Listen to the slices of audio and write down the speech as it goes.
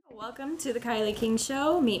Welcome to the Kylie King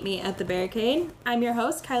Show. Meet me at the Barricade. I'm your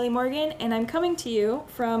host, Kylie Morgan, and I'm coming to you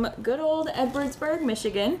from good old Edwardsburg,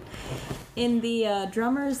 Michigan, in the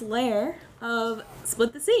drummer's lair of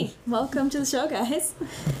Split the Sea. Welcome to the show, guys.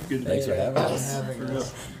 Good. Thanks for having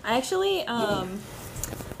us. I actually,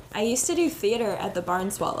 I used to do theater at the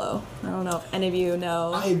Barn Swallow. I don't know if any of you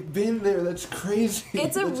know. I've been there. That's crazy.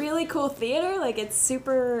 It's a really cool theater. Like, it's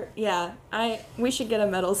super, yeah. We should get a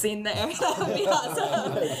metal scene there. That would be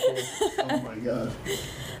awesome. Oh my god.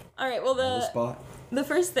 All right, well, the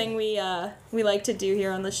first thing we like to do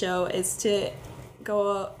here on the show is to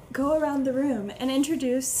go around the room and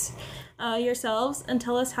introduce yourselves and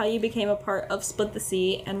tell us how you became a part of Split the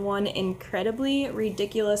Sea and one incredibly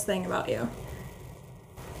ridiculous thing about you.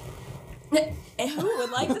 Who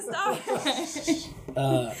would like to start?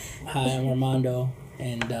 Hi, I'm Armando,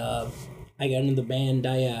 and I got into the band.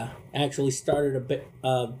 I actually started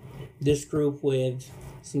this group with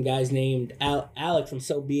some guys named Alec from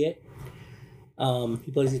So Be It.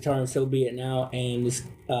 He plays guitar in So Be It now, and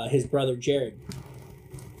his brother Jared.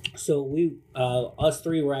 So we, us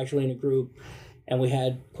three, were actually in a group, and we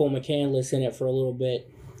had Cole McCandless in it for a little bit,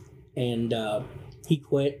 and he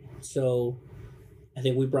quit. So I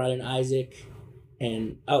think we brought in Isaac,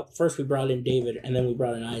 and first we brought in David, and then we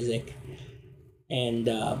brought in Isaac, and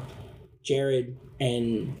Jared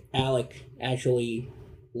and Alec actually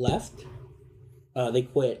left. They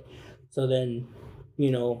quit. So then,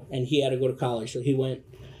 and he had to go to college, so he went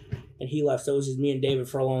and he left. So it was just me and David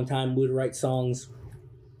for a long time. We would write songs.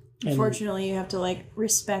 Unfortunately, you have to,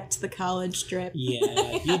 respect the college drip.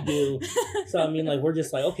 Yeah, you do. So, we're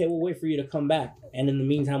just like, okay, we'll wait for you to come back. And in the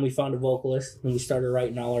meantime, we found a vocalist, and we started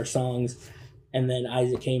writing all our songs. And then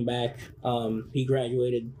Isaac came back. He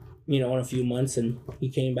graduated, in a few months, and he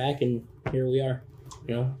came back, and here we are.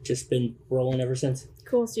 Just been rolling ever since.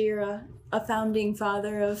 Cool. So you're a founding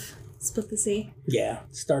father of Split the Sea? Yeah,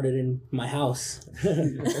 started in my house.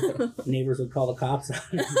 Neighbors would call the cops on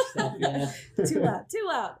it and stuff, yeah. Too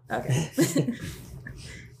loud. Okay.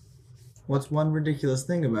 What's one ridiculous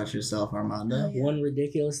thing about yourself, Armando? One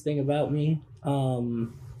ridiculous thing about me?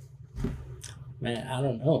 Man, I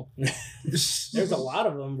don't know. There's a lot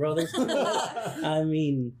of them, bro.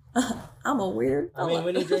 I'm a weird fella.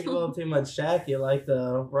 When you drink a little too much Shaq, you like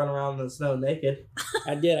to run around in the snow naked.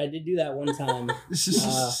 I did do that one time.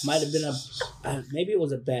 Might have been maybe it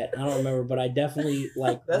was a bet. I don't remember, but I definitely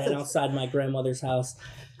ran outside my grandmother's house,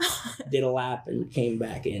 did a lap, and came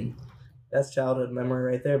back in. That's childhood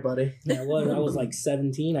memory right there, buddy. Yeah, it was. I was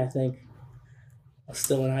 17, I think. I was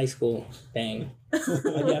still in high school. Dang. You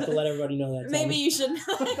have to let everybody know that. Maybe you should.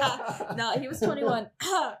 No, he was 21.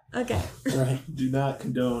 Okay. Right. Do not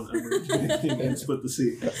condone originating in Split the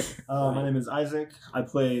Sea. My name is Isaac. I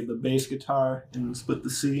play the bass guitar in Split the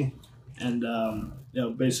Sea. And,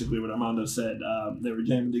 basically what Armando said, they were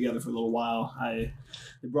jamming together for a little while. They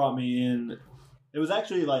brought me in. It was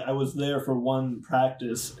actually I was there for one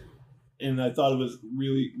practice, and I thought it was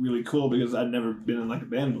really, really cool because I'd never been in a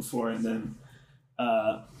band before. And then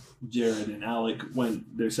Jared and Alec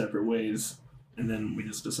went their separate ways, and then we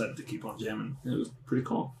just decided to keep on jamming. It was pretty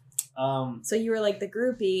cool. So you were the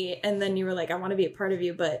groupie, and then you were I want to be a part of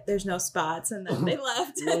you, but there's no spots, and then they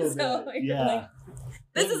left. So yeah.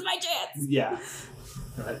 This is my chance. Yeah.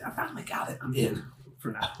 I finally got it. I'm in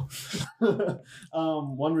for now.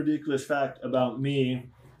 One ridiculous fact about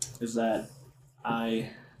me is that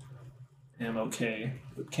I am okay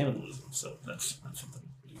with cannibalism, so that's something.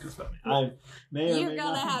 You're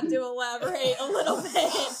gonna have to elaborate a little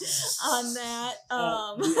bit on that.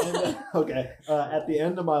 At the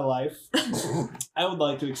end of my life, I would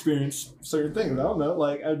like to experience certain things. I don't know,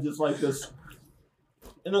 I would just like this.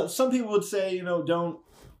 Some people would say, don't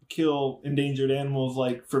kill endangered animals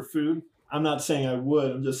for food. I'm not saying I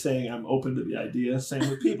would. I'm just saying I'm open to the idea. Same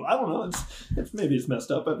with people. I don't know. Maybe it's messed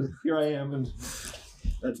up, but here I am, and.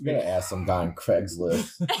 That's I'm gonna ask some guy on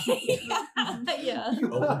Craigslist. Yeah.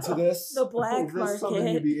 You open to this? The black market. Something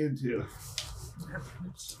you'd be into.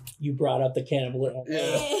 You brought up the cannibalism.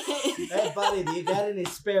 Yeah. Hey, buddy, do you got any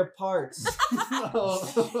spare parts?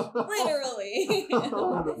 Literally.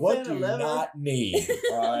 What do you not need?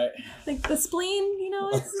 All right. The spleen,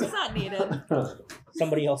 it's not needed.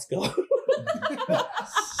 Somebody else go.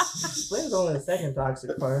 Spleen's only the second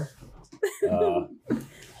toxic part.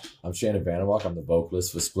 I'm Shannon Vanderwalk. I'm the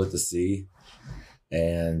vocalist for Split the Sea.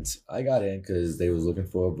 And I got in because they was looking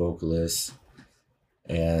for a vocalist.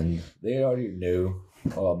 And they already knew,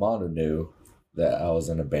 Armando knew, that I was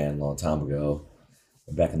in a band a long time ago,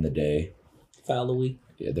 back in the day. File of the week.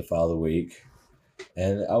 Yeah, the file of the week.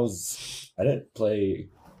 And I didn't play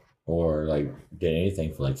or did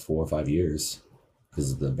anything for 4 or 5 years.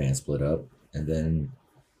 because the band split up, and then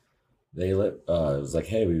they it was like,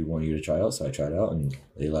 hey, we want you to try out. So I tried out, and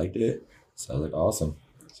they liked it. So I was like, awesome.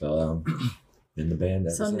 So in the band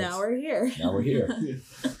ever since. Now we're here. Now we're here.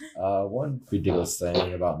 One ridiculous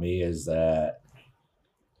thing about me is that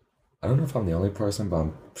I don't know if I'm the only person, but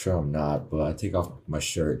I'm sure I'm not. But I take off my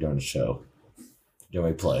shirt during the show, during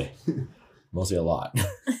we play, mostly a lot.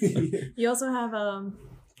 You also have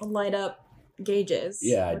light up gauges.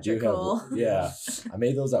 Yeah, I which do are cool. have. Yeah, I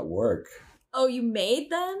made those at work. Oh, you made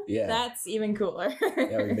them? Yeah. That's even cooler.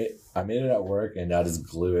 Yeah, I made it at work, and I just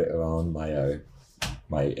glue it around my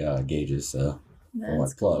my gauges, so for my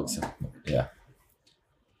plugs. Cool. Yeah.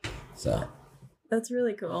 So. That's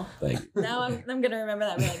really cool. Thank you. Now I'm gonna remember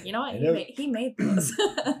that. Be like, you know what? He made those.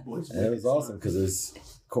 And it was awesome because it was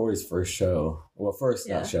Corey's first show. Well,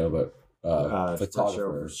 not show, but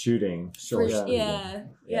photographer shooting.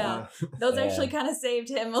 Yeah. Those actually kind of saved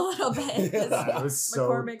him a little bit. It was so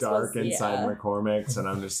McCormick's dark inside McCormick's, and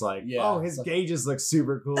I'm just like, his gauges look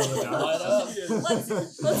super cool in the dark.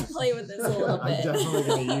 Let's play with this a little bit. I'm definitely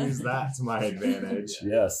gonna use that to my advantage.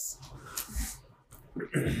 Yes.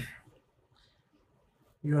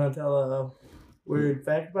 You want to tell a weird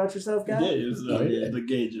fact about yourself, guys? Yeah, the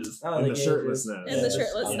gauges. Oh, and the gauges. shirtlessness. And the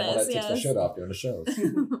shirtlessness, Takes my shirt off during the shows.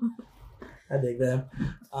 I dig that.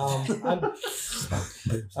 All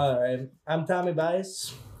right. I'm Tommy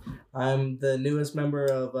Bice. I'm the newest member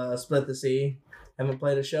of Split the Sea. Haven't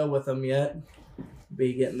played a show with them yet.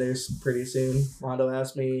 Be getting there pretty soon. Rondo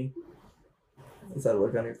asked me, what's that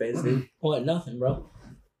look on your face, dude? What? Nothing, bro.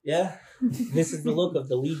 Yeah? This is the look of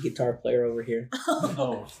the lead guitar player over here.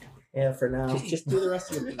 Oh. Yeah, for now. Just do the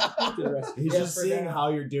rest of it. He's just seeing how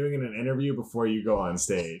you're doing in an interview before you go on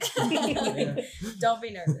stage. Don't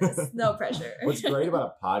be nervous. No pressure. What's great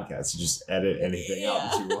about a podcast, you just edit anything out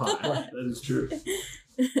that you want. That is true.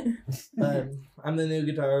 I'm the new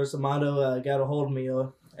guitarist. Amado got a hold of me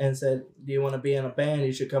and said, do you want to be in a band?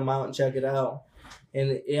 You should come out and check it out.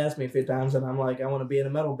 And he asked me a few times, and I'm like, I want to be in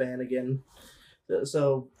a metal band again.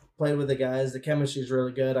 So played with the guys. The chemistry's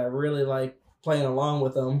really good. I really like playing along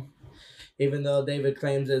with them, even though David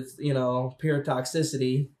claims it's, pure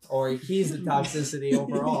toxicity, or he's the toxicity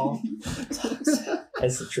overall.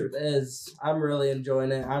 That's the truth. I'm really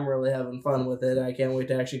enjoying it. I'm really having fun with it. I can't wait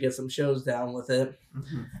to actually get some shows down with it.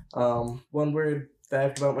 One weird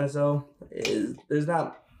fact about myself is there's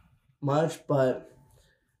not much, but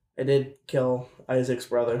I did kill Isaac's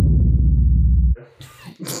brother.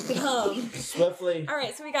 Swiftly. All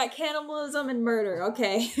right, so we got cannibalism and murder.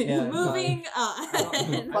 Okay, Yeah, moving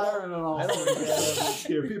on. Firing on all cylinders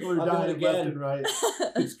here. People are dying left and right.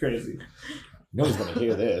 It's crazy. No one's gonna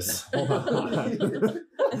hear this. Hold on. All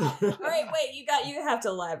right, wait. You have to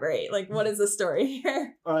elaborate. Like, what is the story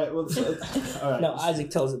here? All right. Well, all right. No,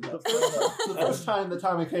 Isaac tells it. The first time that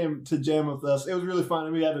Tommy came to jam with us, it was really fun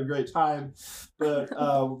and we had a great time. But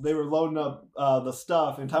they were loading up the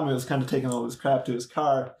stuff, and Tommy was kind of taking all his crap to his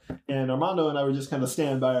car. And Armando and I were just kind of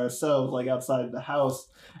standing by ourselves, like outside the house.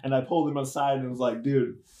 And I pulled him aside and was like,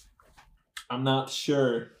 "Dude, I'm not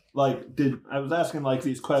sure." Like, I was asking like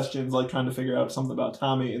these questions, like trying to figure out something about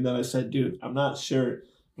Tommy, and then I said, "Dude, I'm not sure,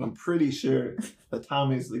 but I'm pretty sure that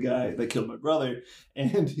Tommy's the guy that killed my brother."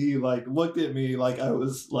 And he like looked at me like I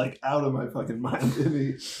was like out of my fucking mind.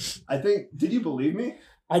 And did you believe me?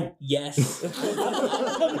 Yes. No,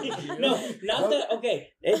 not that. Okay,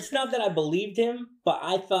 it's not that I believed him, but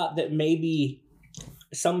I thought that maybe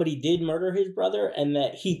somebody did murder his brother, and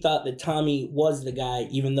that he thought that Tommy was the guy,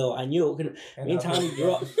 even though I knew it. Me and Tommy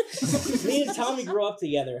grew up. Me and Tommy grew up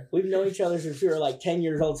together. We've known each other since we were like 10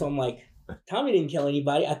 years old. So I'm like, Tommy didn't kill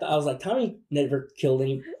anybody. I was like, Tommy never killed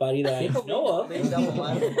anybody that I know of. Big double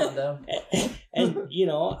line, And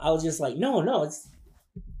I was just like, no, it's.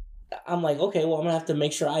 I'm like, okay, well, I'm gonna have to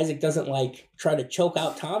make sure Isaac doesn't like try to choke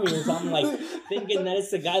out Tommy or something, like thinking that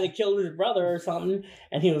it's the guy that killed his brother or something.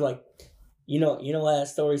 And he was like, you know why that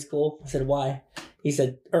story's cool? I said, why? He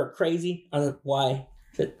said, or crazy. I said, why? I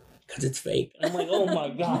said, because it's fake. And I'm like, oh my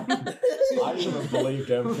God. I didn't even believe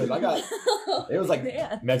him because it was like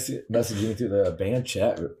messaging me through the band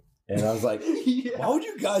chat. And I was like, why would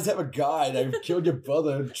you guys have a guy that killed your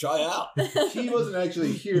brother and try out? He wasn't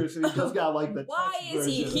actually here, so he just got like the Why is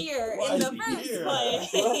he here Why in is the he first here?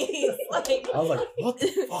 place? Like, I was like, what the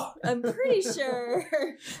fuck? I'm pretty sure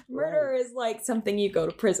murder is like something you go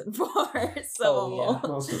to prison for. So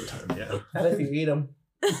Most of the time, yeah. Not if you eat them.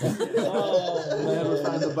 Oh, never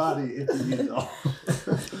find the body if you eat it all.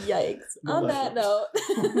 Yikes. On that note.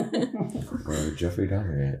 Where Jeffrey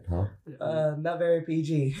Dahmer at, huh? Not very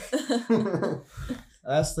PG.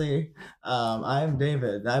 Lastly, I'm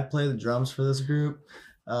David. I play the drums for this group.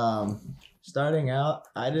 Starting out,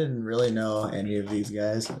 I didn't really know any of these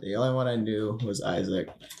guys. The only one I knew was Isaac.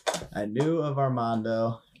 I knew of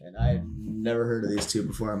Armando, and I had never heard of these two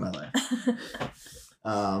before in my life.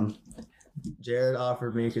 Jared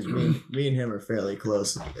offered me, because me and him are fairly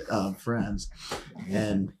close friends,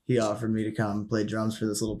 and he offered me to come play drums for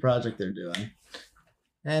this little project they're doing.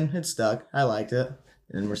 And it stuck. I liked it.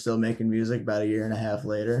 And we're still making music about a year and a half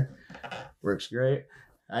later. Works great.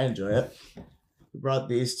 I enjoy it. We brought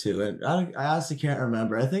these two, and I honestly can't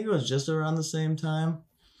remember. I think it was just around the same time.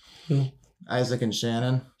 Isaac and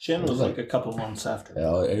Shannon. Shannon was like a couple months after. Yeah,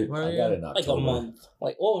 I got it in October. Like a month.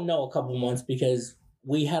 A couple months, because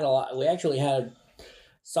we actually had a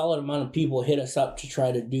solid amount of people hit us up to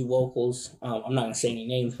try to do vocals. I'm not going to say any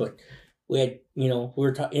names, but we had, we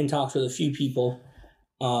were in talks with a few people.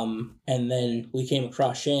 And then we came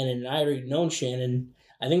across Shannon, and I already known Shannon.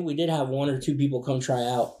 I think we did have one or two people come try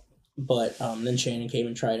out, but then Shannon came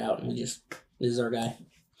and tried out, and this is our guy.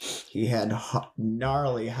 He had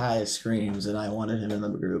gnarly high screams, and I wanted him in the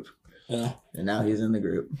group. Yeah. And now he's in the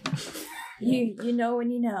group. You know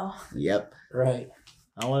when you know. Yep. Right.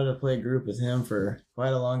 I wanted to play a group with him for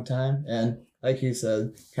quite a long time, and like he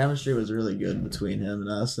said, chemistry was really good between him and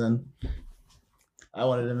us, and I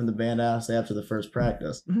wanted him in the band honestly after the first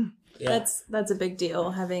practice. Yeah. That's a big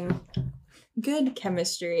deal, having good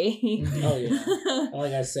chemistry. Oh yeah.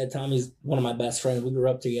 Like I said, Tommy's one of my best friends. We grew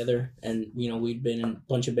up together, and we'd been in a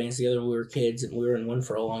bunch of bands together when we were kids, and we were in one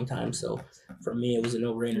for a long time. So for me, it was a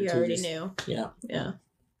no-brainer. You already knew. Yeah. Yeah.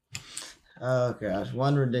 Oh gosh,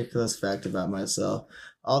 one ridiculous fact about myself.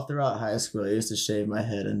 All throughout high school, I used to shave my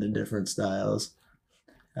head into different styles.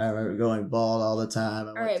 I remember going bald all the time.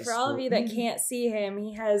 All right, for all of you that can't see him,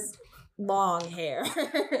 he has long hair.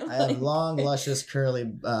 I have long, luscious, curly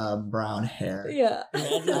brown hair. Yeah. I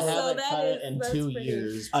haven't cut it in 2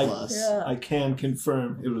 years plus. I can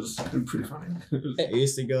confirm it was pretty funny. I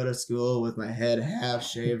used to go to school with my head half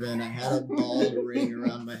shaven. I had a bald ring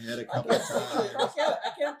around my head a couple of times. I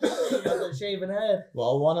can't believe you have a shaven head.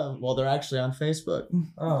 Well, they're actually on Facebook.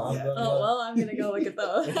 I'm gonna go look at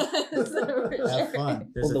those. Have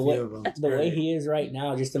fun. There's a few of them. The way he is right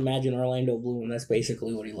now, just imagine Orlando Bloom. That's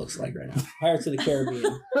basically what he looks like right now. Pirates of the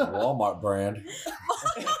Caribbean. Walmart brand.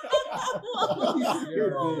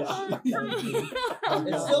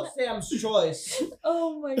 It's still Sam's choice.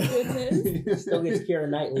 Oh my goodness. Still gets Keira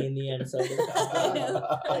Knightley in the end. So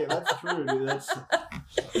Hey, that's true, dude.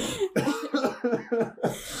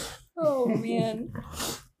 Oh man,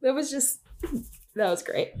 that was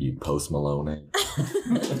great. You Post Malone.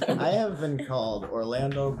 I have been called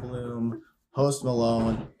Orlando Bloom, Post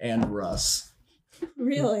Malone, and Russ.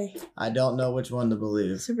 Really? I don't know which one to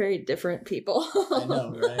believe. Those are very different people. I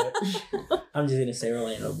know, right? I'm just gonna say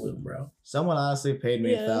Orlando Bloom, bro. Someone honestly paid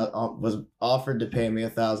me was offered to pay me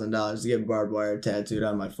 $1,000 to get barbed wire tattooed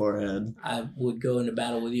on my forehead. I would go into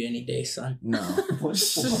battle with you any day, son. No.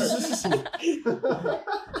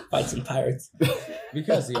 Fight some pirates.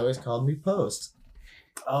 Because he always called me Post.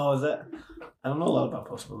 Oh, is that? I don't know a lot about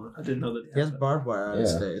Post Malone. I didn't know that He has barbed wire on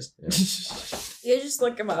his face. You just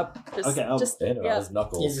look him up. His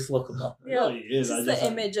knuckles. You just look him up. Yeah, he is. just the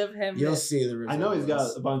image of him. You'll see the I know he's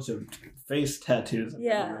got a bunch of face tattoos. I've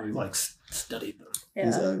Yeah. never really studied them. Yeah.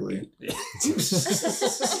 He's ugly. That's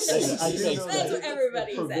what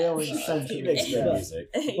everybody says. He makes good music.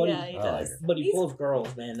 Yeah, he does. But he pulls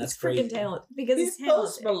girls, man. That's He's freaking crazy. talented. Because He's he's talented.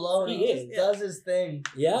 Post Malone. He He is. just does his thing.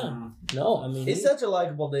 Yeah. No, I mean He's such a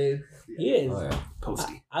likable dude. he is. Oh, yeah.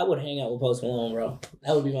 Posty. I would hang out with Post Malone, bro.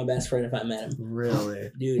 That would be my best friend if I met him.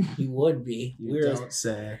 Really? Dude, he would be. You don't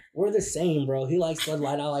say. We're the same, bro. He likes Bud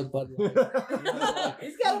Light. I like Bud Light.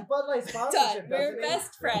 He's got a Bud Light sponsorship. We're doesn't he?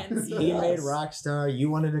 best friends. He made Rockstar.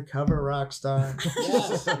 You wanted to cover Rockstar.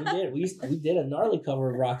 Yeah, we did. We did a gnarly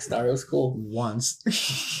cover of Rockstar. It was cool. Once.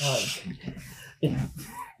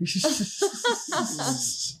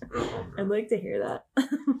 I'd like to hear that.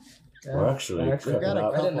 We're actually We've cooking got a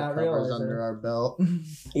up. I did couple not covers realize under that. our belt.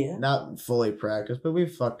 Yeah. Not fully practiced, but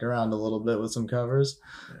we've fucked around a little bit with some covers.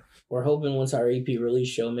 We're hoping once our EP release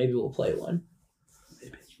show, maybe we'll play one.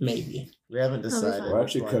 Maybe. We haven't decided. fun. We're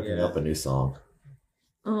actually which one cooking yet. up a new song.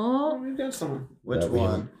 Oh, We've got some. Which that we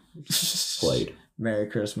one? Played. Merry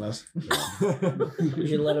Christmas. We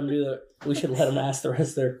should let them we should let them ask the rest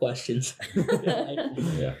of their questions.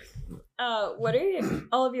 Yeah. what are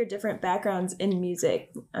all of your different backgrounds in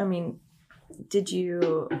music? I mean,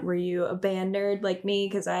 were you a band nerd like me?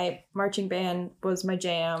 Because marching band was my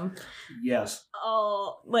jam. Yes.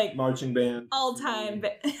 Marching Marching band. all-time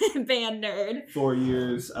band nerd. 4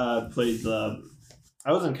 years. Played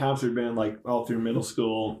I was in concert band all through middle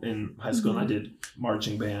school and high school, and I did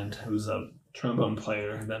marching band. It was trombone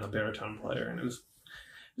player and then a baritone player, and it was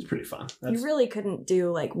pretty fun. You really couldn't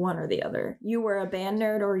do like one or the other. You were a band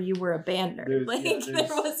nerd or you were a band nerd. There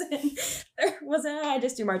wasn't. I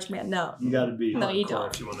just do marching band. No, you got to be you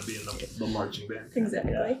don't if you want to be in the marching band.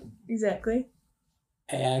 Exactly.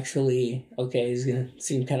 I actually, it's gonna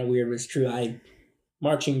seem kind of weird, but it's true. I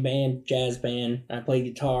marching band, jazz band. I play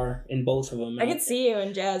guitar in both of them. I could see you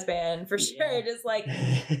in jazz band for sure, just like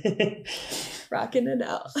rocking it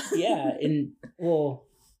out. Yeah, in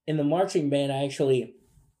the marching band, I actually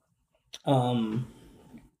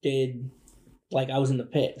did, like, I was in the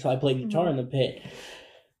pit, so I played guitar in the pit.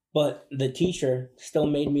 But the teacher still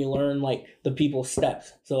made me learn, like, the people's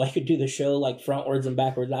steps. So I could do the show, like, frontwards and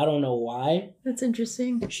backwards. I don't know why. That's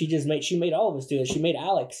interesting. She made all of us do it. She made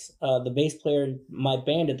Alex, the bass player in my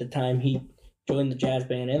band at the time, he joined the jazz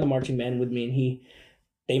band and the marching band with me, and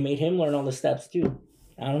they made him learn all the steps, too.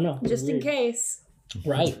 I don't know. Just in case.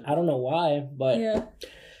 Right. I don't know why, but... Yeah.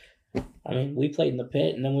 I mean, we played in the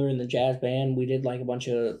pit, and then we were in the jazz band. We did, like, a bunch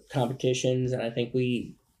of competitions, and I think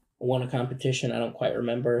we won a competition. I don't quite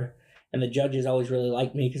remember. And the judges always really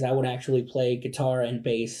liked me because I would actually play guitar and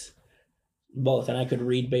bass both, and I could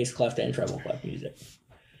read bass clef and treble clef music.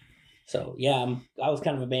 So, yeah, I was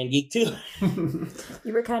kind of a band geek, too.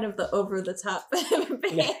 You were kind of the over-the-top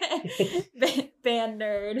band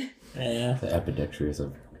nerd. Yeah. The ambidextrous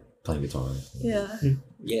of playing guitar. Yeah.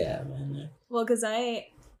 Yeah, man. Well, because I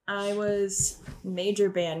was major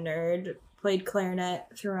band nerd, played clarinet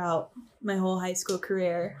throughout my whole high school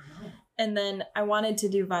career. And then I wanted to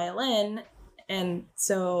do violin, and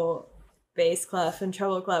so bass clef and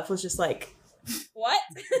treble clef was just like, what?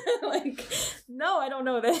 Like, no, I don't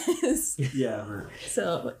know this. Yeah.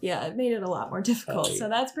 So, yeah, it made it a lot more difficult. So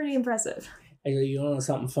that's pretty impressive. Actually, you know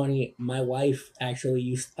something funny? My wife actually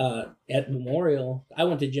used, at Memorial, I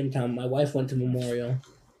went to Gymtown. My wife went to Memorial.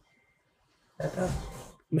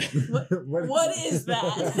 What is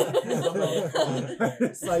that?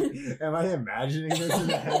 It's like, am I imagining this in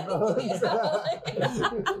the headphones?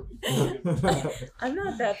 I'm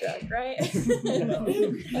not that drunk, right?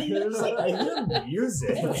 It's like, I hear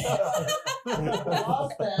music.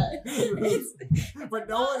 But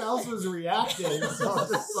no one else was reacting, so I'm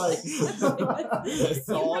just like, you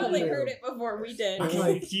probably heard it before we did.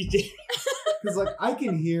 Because like I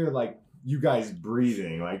can hear like you guys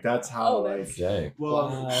breathing, like that's how Okay.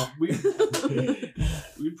 Well, we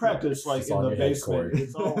practice like in the basement.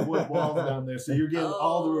 It's all wood walls down there, so you're getting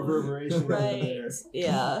all the reverberation right there.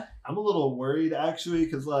 Yeah. I'm a little worried actually,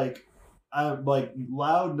 because like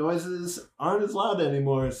loud noises aren't as loud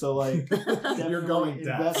anymore. So like you're going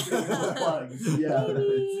deaf. Yeah.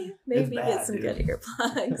 Maybe get some good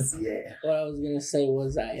earplugs. Yeah. What I was gonna say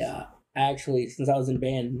was I actually, since I was in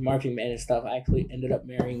marching band and stuff, I actually ended up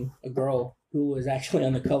marrying a girl who was actually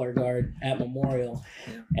on the color guard at Memorial,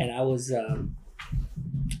 and I was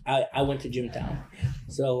I went to Gymtown,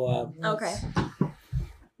 so okay.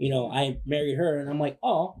 You know, I married her, and I'm like,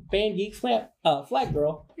 oh, band geek flag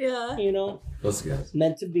girl. Yeah. You know, those guys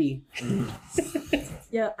meant to be.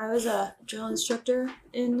 Yeah, I was a drill instructor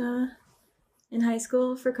in high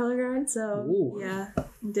school for color guard, so yeah,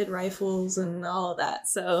 did rifles and all of that.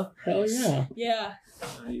 So hell yeah, yeah,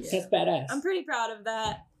 that's badass. I'm pretty proud of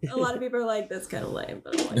that. A lot of people are like, "That's kind of lame,"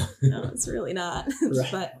 but I'm like, no, it's really not.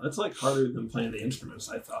 Right. But it's like harder than playing the instruments.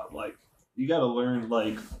 I thought like you got to learn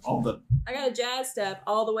like all the. I got a jazz step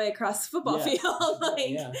all the way across the football field.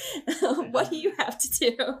 Like, what do you have to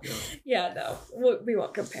do? Yeah, no, we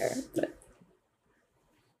won't compare. But.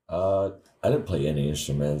 I didn't play any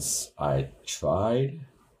instruments. I tried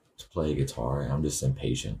to play guitar. I'm just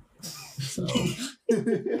impatient. So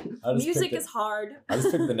music is hard. I just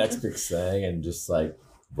picked the next big thing and just like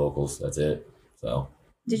vocals. That's it. So.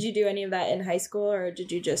 Did you do any of that in high school, or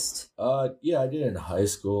did you just? Yeah, I did it in high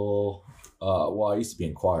school. Well, I used to be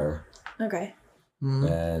in choir. Okay.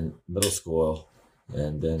 And middle school,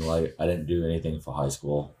 and then like I didn't do anything for high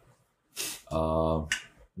school. No,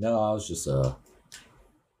 I was just a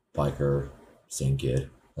biker, sing kid.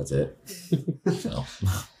 That's it. So.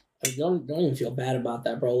 Don't even feel bad about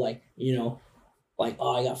that, bro. Like, you know, like,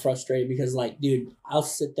 oh, I got frustrated because, like, dude, I'll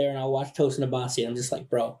sit there and I'll watch Toast and Abasi and I'm just like,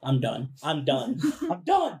 bro, I'm done. I'm done.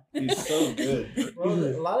 He's so good. Well,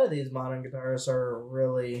 a lot of these modern guitarists are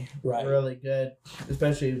really, really good,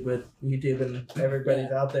 especially with YouTube and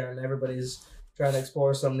everybody's out there and everybody's trying to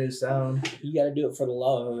explore some new sound. You got to do it for the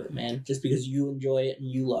love of it, man. Just because you enjoy it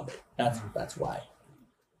and you love it. That's why.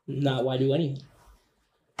 Not why do anything.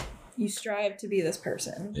 You strive to be this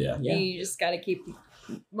person. Yeah. You just got to keep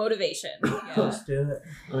motivation. Yeah. Let's do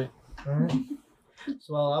it. All right.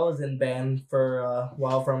 So, I was in band for a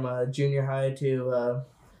while, from junior high to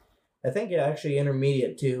I think actually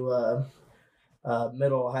intermediate to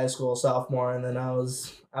middle high school sophomore, and then I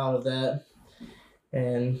was out of that.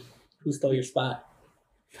 And who stole your spot?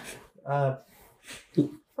 Fuck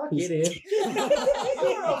you, dude.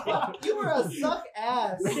 You were a suck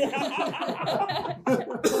ass. That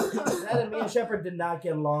and me and Shepard did not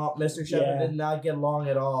get along. Mr. Shepard did not get along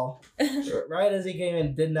at all. Right as he came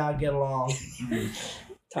in, did not get along.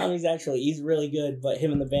 Tommy's he's really good, but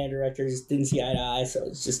him and the band director just didn't see eye to eye, so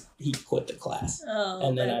it's just he quit the class. Oh,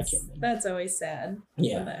 and then I came in. That's always sad.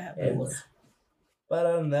 Yeah, when that happens. But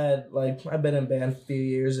other than that, like, I've been in band for a few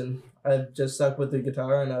years, and I've just stuck with the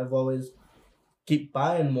guitar, and I've always keep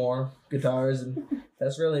buying more guitars, and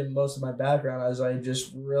that's really most of my background, as I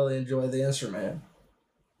just really enjoy the instrument.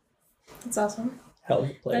 That's awesome.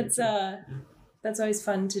 That's always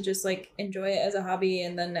fun to just like enjoy it as a hobby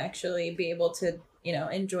and then actually be able to,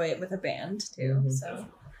 enjoy it with a band too. Mm-hmm. So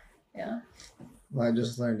yeah. Well, I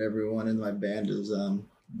just learned everyone in my band is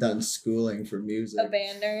done schooling for music. A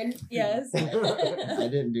band nerd, yes. I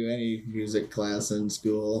didn't do any music class in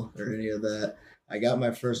school or any of that. I got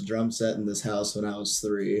my first drum set in this house when I was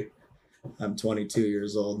 3. I'm 22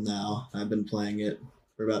 years old now. I've been playing it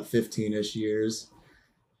for about 15-ish years.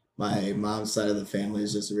 My mom's side of the family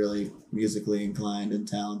is just really musically inclined and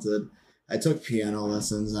talented. I took piano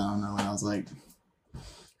lessons, I don't know, when I was like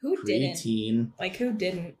preteen. Like, who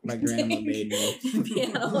didn't? My grandma made me.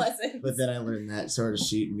 Piano lessons. But then I learned that sort of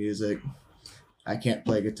sheet music. I can't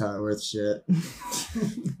play guitar worth shit.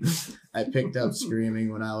 I picked up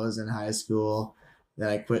screaming when I was in high school. Then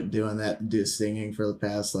I quit doing that to do singing for the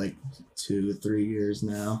past 2-3 years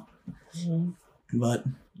now. Mm-hmm. But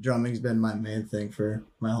drumming's been my main thing for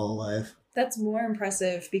my whole life. That's more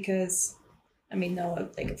impressive because, no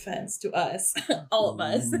offense to us, all of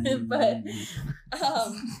us, but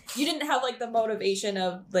you didn't have the motivation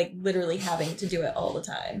of literally having to do it all the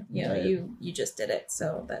time. Right. You just did it,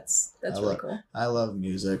 so that's really cool. I love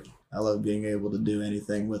music. I love being able to do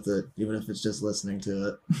anything with it, even if it's just listening to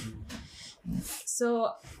it.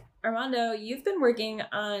 So, Armando, you've been working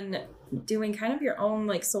on doing kind of your own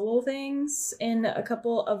solo things in a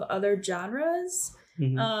couple of other genres.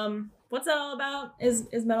 Mm-hmm. What's that all about? Is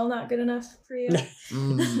metal not good enough for you?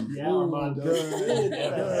 Yeah, Armando.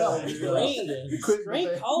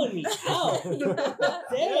 Great calling me out.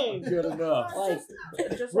 Dang. Good enough.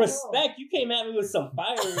 Respect. You came at me with some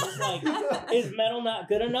fire. It's is metal not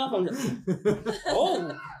good enough? I'm just,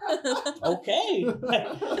 oh, okay.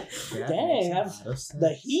 Dang,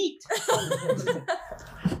 the heat.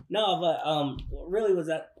 No, but really,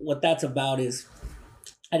 what that's about is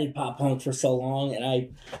I did pop punk for so long, and I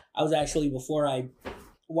was actually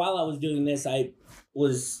while I was doing this, I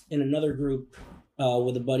was in another group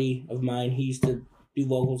with a buddy of mine. He used to do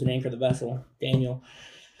vocals and anchor the vessel, Daniel.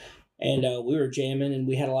 And we were jamming, and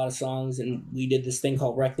we had a lot of songs, and we did this thing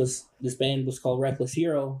called Reckless. This band was called Reckless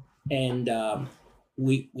Hero, and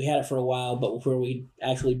we had it for a while, but before we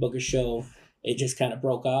actually book a show, it just kind of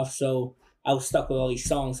broke off. So I was stuck with all these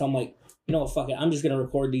songs. So I'm like, you know what, fuck it. I'm just going to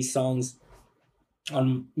record these songs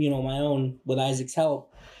on, my own with Isaac's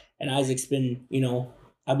help. And Isaac's been,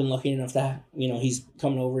 I've been lucky enough that, he's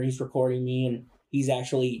coming over, he's recording me, and he's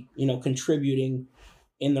actually, contributing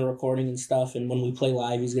in the recording and stuff. And when we play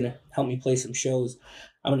live, he's going to help me play some shows.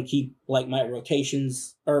 I'm going to keep my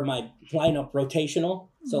rotations or my lineup rotational.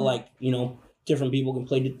 So different people can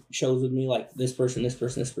play shows with me, like this person,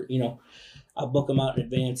 I'll book them out in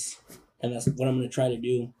advance, and that's what I'm going to try to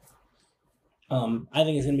do. I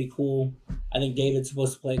think it's going to be cool. I think David's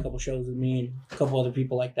supposed to play a couple shows with me and a couple other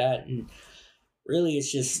people like that. And really,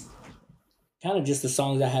 it's just kind of just the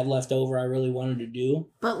songs I had left over I really wanted to do.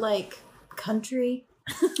 But country?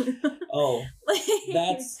 Oh,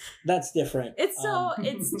 that's different.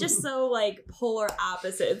 It's just so polar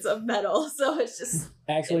opposites of metal. So it's just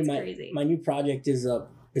actually crazy. My new project is a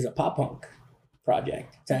pop punk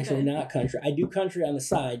project. It's actually not country. I do country on the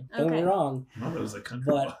side. Don't get me wrong. It was a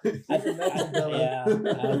country. But I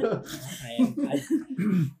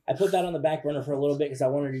put that on the back burner for a little bit because I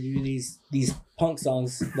wanted to do these punk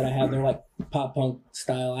songs that I have. They're pop punk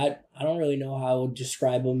style. I don't really know how I would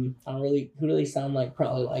describe them. Who do they sound like?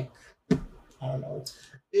 Probably I don't know.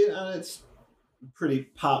 It's pretty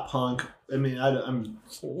pop punk. I'm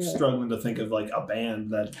struggling to think of a band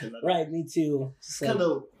that. Right, me too. It's kind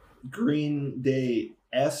of Green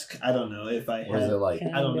Day-esque. I don't know if I had. Or is it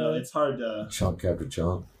I don't know. It's hard to. Chunk after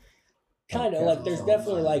chunk. Kind of there's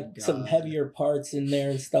definitely some heavier parts in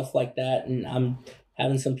there and stuff like that, and I'm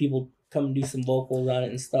having some people come and do some vocals on it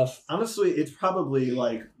and stuff. Honestly, it's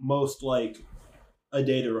probably most A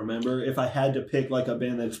Day to Remember. If I had to pick like a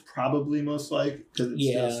band that's probably most like, because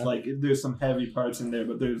it's just like there's some heavy parts in there,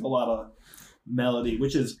 but there's a lot of melody,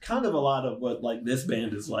 which is kind of a lot of what like this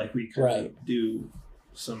band is like. We kind of do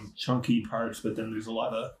some chunky parts, but then there's a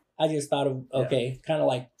lot of. I just thought of kind of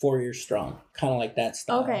like 4 Years Strong, kind of like that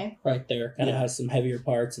style, right there. Kind of has some heavier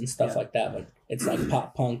parts and stuff like that, but it's like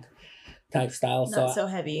pop punk type style. Not so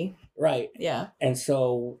heavy, right? Yeah. And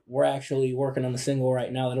so we're actually working on the single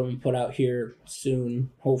right now that'll be put out here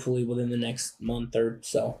soon, hopefully within the next month or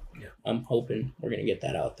so. Yeah. I'm hoping we're gonna get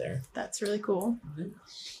that out there. That's really cool.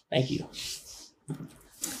 Thank you.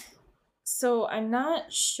 So I'm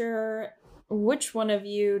not sure which one of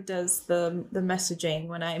you does the messaging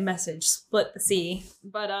when I message Split the Sea,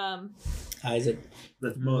 but Isaac.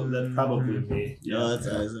 That's probably me. Yeah, that's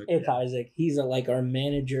Isaac. It's Isaac. He's like our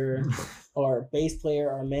manager, our bass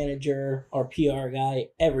player, our manager, our PR guy,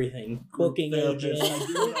 everything. Booking agent,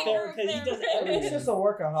 therapist. He does everything. He's just a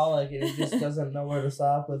workaholic and he just doesn't know where to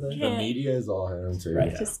stop with it. The media is all him too.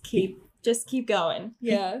 Right. Just keep going.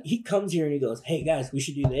 Yeah. He comes here and he goes, "Hey guys, we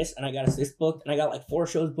should do this." And I got us this booked, and I got like 4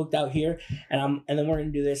 shows booked out here, and then we're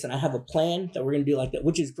gonna do this, and I have a plan that we're gonna do like that,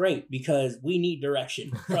 which is great because we need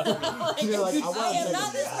direction. Trust me. I am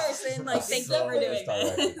not this person. Like, thank you for doing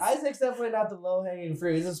this. Isaac's definitely not the low hanging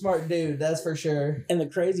fruit. He's a smart dude, that's for sure. And the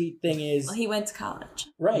crazy thing is, he went to college.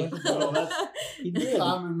 Right? No, that's He did.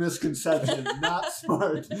 common misconception. Not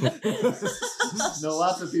smart. No,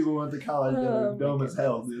 lots of people went to college that are dumb as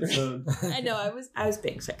hell, dude. So. I know. I was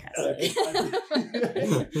being sarcastic.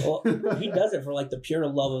 Well, he does it for like the pure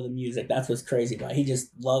love of the music. That's what's crazy about it. He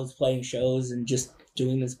just loves playing shows and just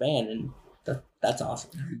doing this band, and that's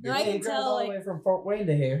awesome. No, I can tell. All the way from Fort Wayne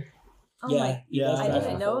to here. Oh my! Yeah, I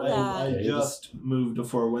didn't know that. I just moved to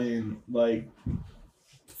Fort Wayne like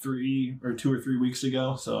 2 or 3 weeks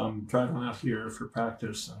ago, so I'm driving out here for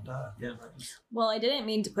practice, and Well, I didn't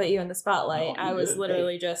mean to put you in the spotlight. No, I was good.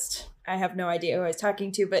 literally just, I have no idea who I was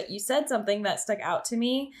talking to, but you said something that stuck out to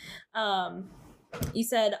me. You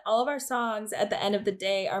said all of our songs at the end of the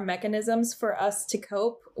day are mechanisms for us to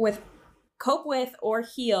cope with or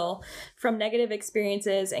heal from negative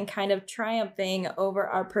experiences and kind of triumphing over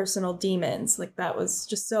our personal demons. Like, that was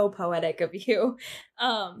just so poetic of you.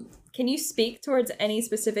 Can you speak towards any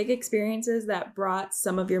specific experiences that brought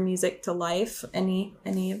some of your music to life? Any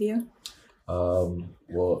of you?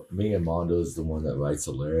 Well, me and Mondo is the one that writes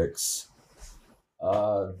the lyrics.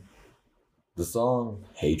 The song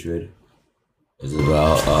Hatred is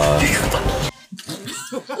about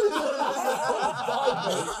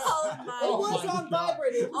It was on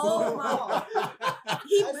vibrating. Oh my!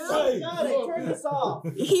 He moved. Turn this off.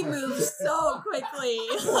 He moved so quickly.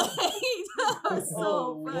 That was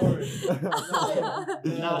so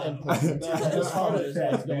funny. Not important. Just heart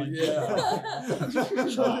attacks going.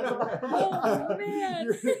 Oh man!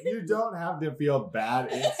 You don't have to feel bad.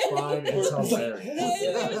 It's fine. It's hilarious.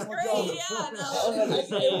 It was great. Yeah, no.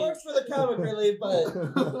 It works for the comic relief, but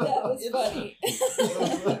That was funny.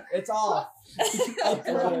 it's off.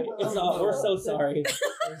 It's all. We're so sorry.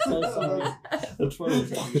 We're so sorry. that's funny.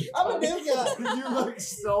 I'm a new guy. You look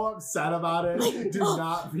so upset about it. Do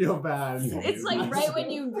not feel bad. It's like right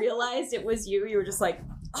when you realized it was you, you were just like,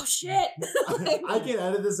 "Oh shit!" I can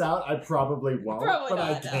edit this out. I probably won't, Probably but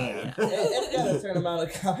I not, no, can. It's got a certain amount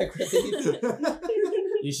of comic relief.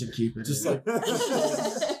 You should keep it. Just like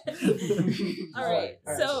All right.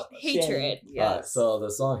 So hatred. Yes. so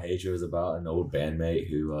the song Hatred was about an old bandmate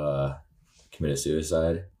who committed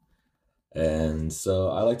suicide. And so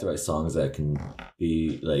I like to write songs that can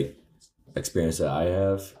be like experience that I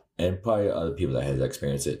have and probably other people that have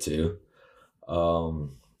experienced it too.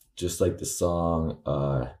 Just like the song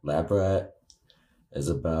Lab Rat is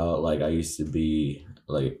about like I used to be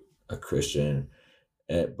like a Christian,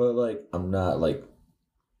 but like I'm not like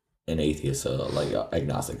an atheist, so like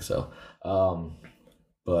agnostic, so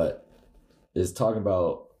but it's talking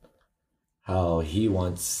about how he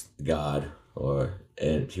wants God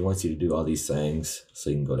and he wants you to do all these things so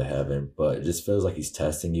you can go to heaven, but it just feels like he's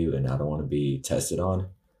testing you and I don't want to be tested on.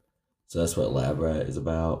 So that's what Lab Rat is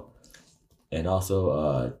about. And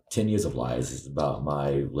also 10 Years of Lies is about my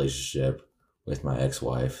relationship with my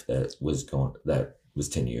ex-wife that was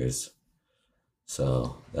 10 years.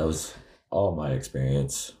 So that was all my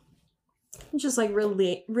experience. Just like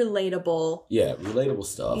relatable. Yeah, relatable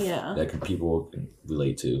stuff. Yeah. That people can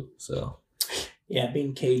relate to. So Yeah,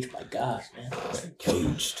 being caged by God, man.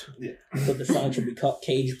 caged. But the song should be called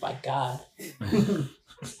 "Caged by God."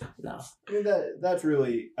 No. I mean, that's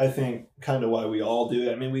really, I think, kind of why we all do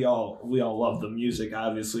it. I mean, we all love the music,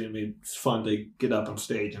 obviously. I mean, it's fun to get up on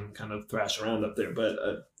stage and kind of thrash around up there. But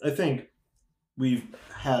I think we've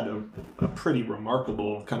had a pretty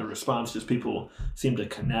remarkable kind of response. Just people seem to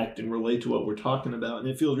connect and relate to what we're talking about, and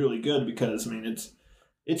it feels really good because I mean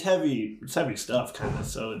it's heavy stuff kind of,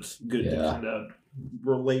 so it's good to kind of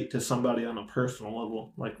relate to somebody on a personal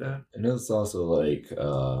level like that. And it's also like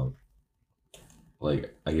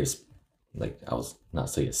I guess like I was not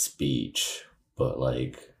saying a speech, but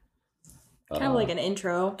like kind of like an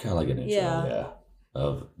intro. Kind of like an intro, yeah,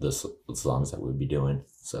 of the songs that we'd be doing.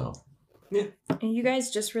 So. Yeah. And you guys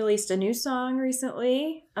just released a new song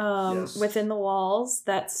recently, Yes. Within the Walls.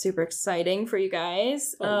 That's super exciting for you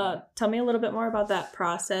guys. Tell me a little bit more about that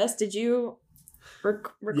process. Did you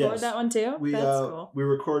record that one too? That's cool. We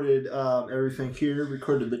recorded everything here,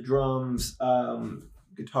 recorded the drums,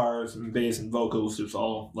 guitars and bass and vocals. It was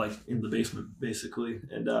all like in the basement basically.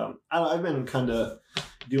 And I've been kind of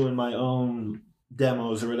doing my own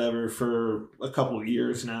demos or whatever for a couple of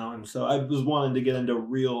years now. And so I was wanting to get into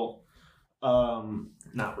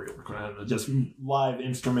not real recording, just live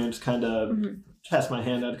instruments, kind of test my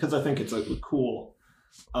hand at, because I think it's a cool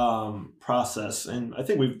process, and I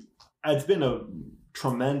think it's been a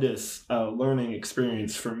tremendous learning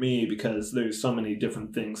experience for me, because there's so many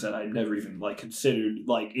different things that I never even like considered,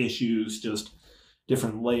 like issues, just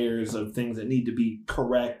different layers of things that need to be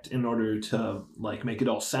correct in order to like make it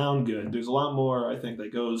all sound good. There's a lot more I think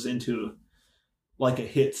that goes into like a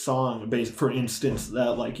hit song, for instance,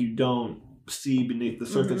 that like you don't see beneath the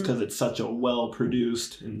surface because it's such a well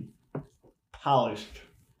produced and polished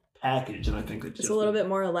package, and I think it's a little bit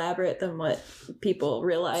more elaborate than what people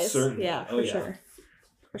realize. Certainly. Yeah, for sure.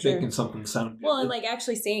 Making something sound good. Well, and like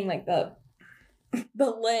actually seeing like the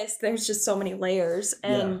list, there's just so many layers,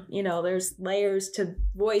 and you know, there's layers to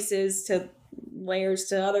voices, to layers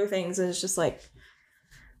to other things, and it's just like,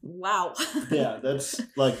 wow. Yeah, that's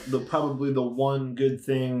like probably the one good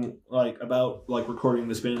thing like about like recording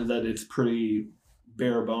this band, is that it's pretty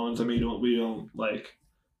bare bones. I mean, we don't like,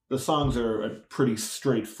 the songs are pretty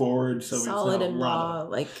straightforward, so solid it's not and raw,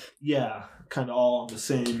 like kind of all on the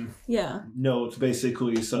same notes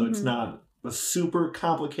basically. So it's not a super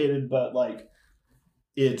complicated, but like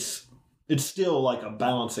it's still like a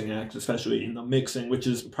balancing act, especially in the mixing, which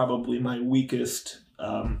is probably my weakest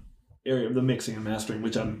area of the mixing and mastering,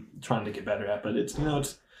 which I'm trying to get better at. But it's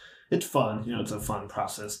it's fun. It's a fun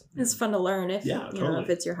process. It's fun to learn if if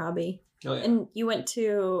it's your hobby. Oh, yeah. And you went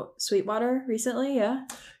to Sweetwater recently, yeah?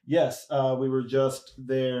 Yes, we were just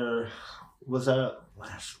there. Was that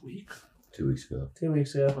last week? 2 weeks ago. 2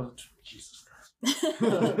 weeks ago. Oh, Jesus Christ.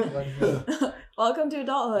 Welcome to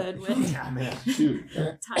adulthood. Man, dude.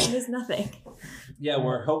 Time is nothing. Yeah,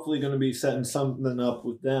 we're hopefully going to be setting something up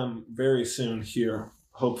with them very soon here.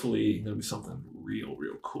 Hopefully going to be something real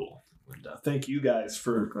cool. And thank you guys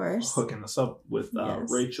for hooking us up with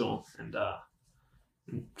Rachel and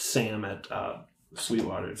Sam at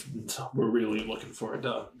Sweetwater. We're really looking forward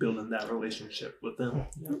to building that relationship with them.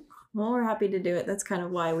 Yeah. Well, we're happy to do it. That's kind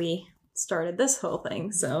of why we started this whole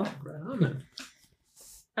thing. So, right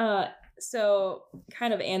on. So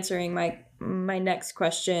kind of answering my next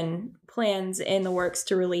question, plans in the works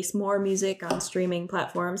to release more music on streaming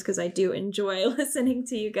platforms, because I do enjoy listening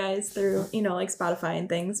to you guys through, like Spotify and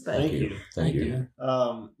things. But Thank you.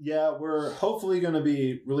 Yeah, we're hopefully going to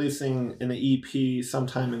be releasing an EP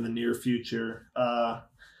sometime in the near future.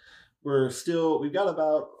 We've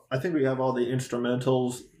got I think we have all the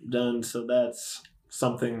instrumentals done, so that's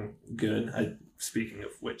something good. Speaking of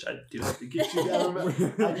which, I do have to get you down.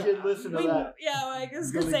 I did listen to that. Yeah, well, I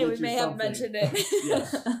was going to say we may have mentioned it.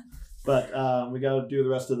 Yes. But we got to do the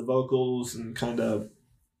rest of the vocals and kind of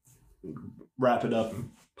wrap it up and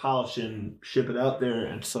polish it and ship it out there.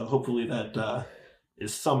 And so hopefully that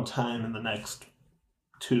is sometime in the next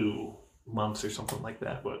 2 months or something like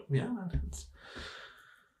that. But yeah, it's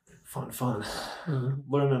fun.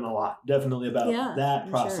 Mm-hmm. Learning a lot. Definitely about that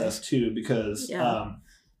process too, because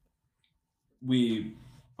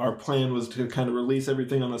our plan was to kind of release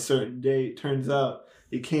everything on a certain date. Turns out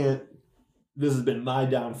it can't. This has been my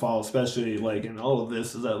downfall, especially like in all of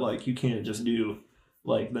this, is that like you can't just do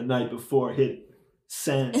like the night before, hit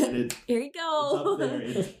send, and here you go. It's up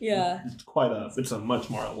there. It's a much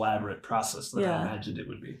more elaborate process than I imagined it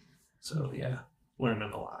would be. So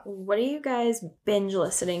learning a lot. What are you guys binge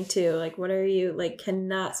listening to? Like, what are you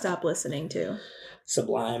cannot stop listening to?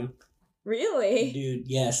 Sublime. Really? Dude,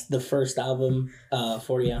 yes. The first album,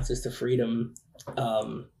 40 Ounces to Freedom.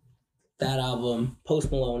 That album,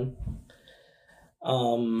 Post Malone.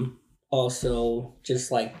 Also,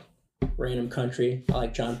 just like random country. I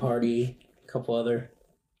like John Party, a couple other.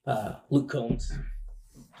 Luke Combs.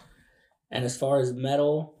 And as far as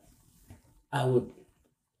metal, I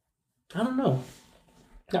don't know.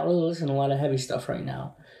 Not really listening to a lot of heavy stuff right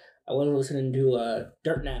now. I was listening to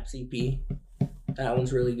Dirt Naps EP. That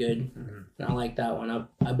one's really good. And I like that one.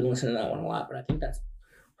 I've been listening to that one a lot, but I think that's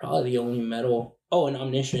probably the only metal. Oh, and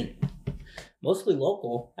Omniscient. Mostly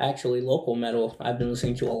local, actually. Local metal I've been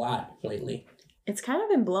listening to a lot lately. It's kind of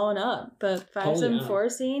been blowing up. The 574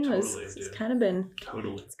 scene it's kind of been...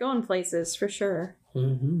 Totally. It's going places, for sure.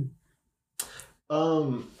 Mm-hmm.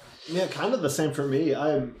 Yeah, kind of the same for me.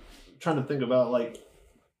 I'm trying to think about, like,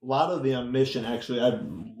 a lot of the Omniscient, actually,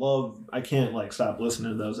 I can't, like, stop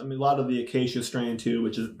listening to those. I mean, a lot of the Acacia Strain, too,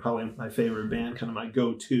 which is probably my favorite band, kind of my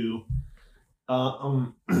go-to.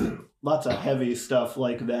 Lots of heavy stuff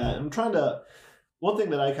like that. I'm trying to... One thing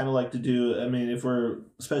that I kind of like to do, I mean,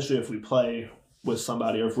 especially if we play with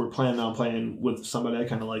somebody, or if we're planning on playing with somebody, I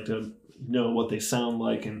kind of like to know what they sound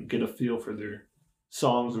like and get a feel for their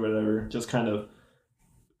songs or whatever. Just kind of...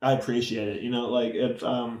 I appreciate it, like it.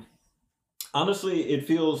 Honestly, it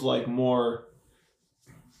feels like more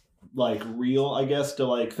like real, I guess, to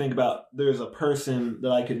like think about. There's a person that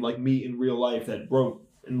I could like meet in real life that wrote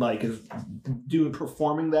and like is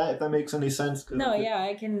performing that. If that makes any sense. No, yeah,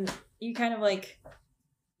 I can. You kind of like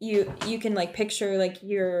you can like picture like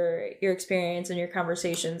your experience and your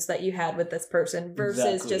conversations that you had with this person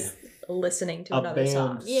versus just listening to another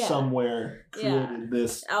song. Yeah, somewhere created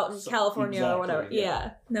this out in California or whatever.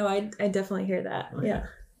 Yeah. No, I definitely hear that. Okay. Yeah.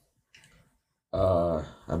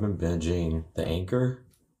 I've been binging The Anchor.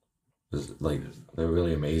 Like they're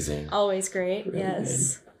really amazing. Always great. Really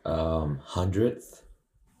yes. Good. 100th,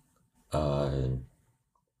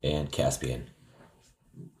 and Caspian.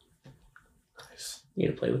 Nice. Need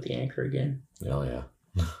to play with The Anchor again. Oh yeah.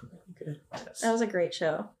 Good. That was a great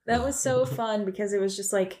show. That was so fun because it was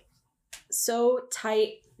just like so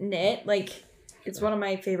tight knit. Like it's one of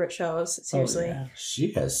my favorite shows. Seriously. Oh, yeah.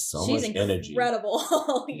 She has so She's much energy.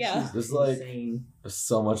 Incredible. Yeah. There's like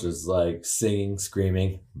so much is like singing,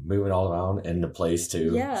 screaming, moving all around in the place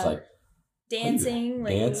too. Yeah. It's like dancing,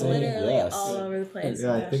 literally all over the place.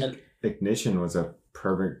 Yeah, I think Ignition was a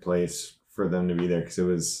perfect place for them to be there because it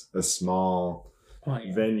was a small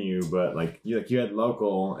venue, but like you had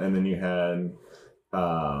local, and then you had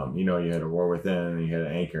you had a War Within, and you had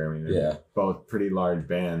an Anchor. I mean, they're both pretty large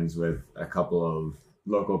bands with a couple of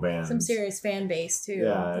local bands. Some serious fan base too.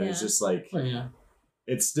 Yeah, and it's just like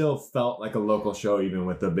it still felt like a local show even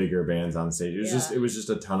with the bigger bands on stage. It was just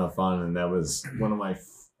a ton of fun, and that was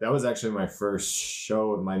actually my first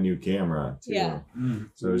show with my new camera too. Yeah.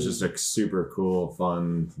 So it was just a super cool,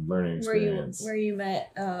 fun learning experience. Where you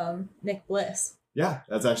met Nick Bliss. Yeah,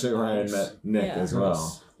 that's actually where I met Nick as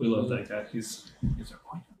well. We love that guy. He's our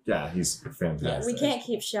boy. Yeah, he's fantastic. Yeah, we can't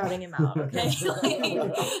keep shouting him out, okay?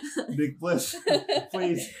 Nick Bliss,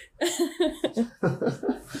 please.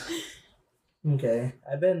 Okay,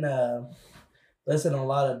 I've been listening to a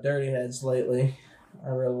lot of Dirty Heads lately. I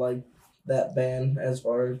really like that band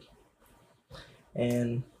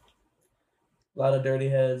and a lot of Dirty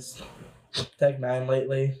Heads, Tech Nine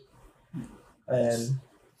lately,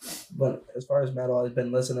 but as far as metal, I've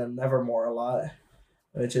been listening to Nevermore a lot,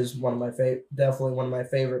 which is definitely one of my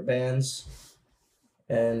favorite bands,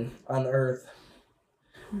 and Unearth,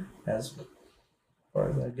 as far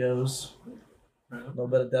as that goes. A little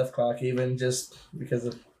bit of Death Clock, even just because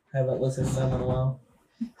I haven't listened to them in a while.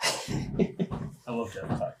 I love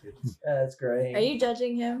Death Clock, dude. That's great. Are you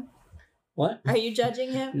judging him? What? Are you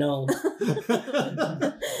judging him? No.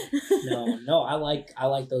 No. I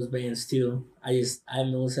like those bands too. I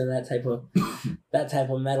haven't listened to that type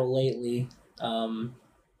of metal lately. Kind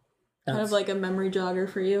of like a memory jogger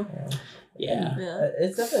for you. Yeah.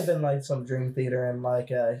 It's definitely been like some Dream Theater and like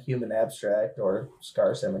Human Abstract or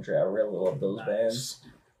Scar Symmetry. I really love those bands.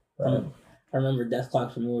 But, I remember Death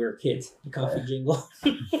Clock from when we were kids. The coffee jingle.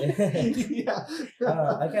 Yeah.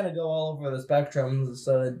 I kind of go all over the spectrum,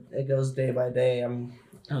 so it goes day by day. I'm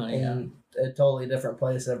in a totally different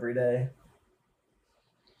place every day.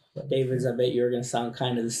 David's, I bet you're going to sound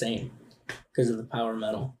kind of the same because of the power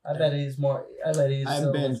metal. I bet he's.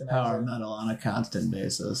 I've been power metal on a constant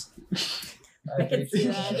basis. I can see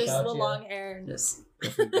that. Just the long hair and just...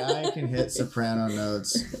 If a guy can hit soprano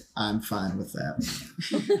notes, I'm fine with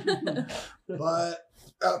that. But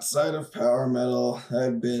outside of power metal, I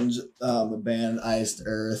binge the band Iced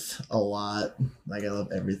Earth a lot. Like, I love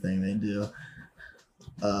everything they do.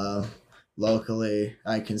 Locally,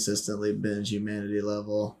 I consistently binge Humanity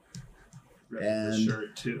Level. And the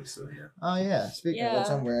shirt too, so yeah. Oh yeah, speaking of which,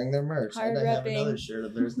 I'm wearing their merch. Hard and I have another shirt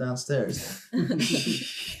of theirs downstairs.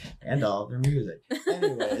 And all of their music.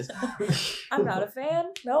 Anyways. I'm not a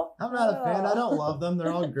fan. Nope. I'm not a fan. I don't love them.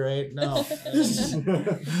 They're all great. No. They're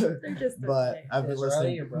just but I've been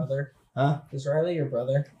listening. Your brother. Huh? Is Riley your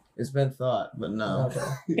brother? It's been thought, but no.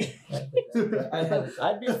 Okay.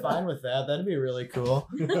 I'd be fine with that. That'd be really cool.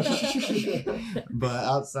 But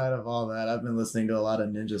outside of all that, I've been listening to a lot of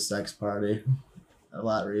Ninja Sex Party a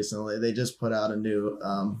lot recently. They just put out a new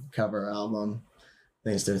cover album. I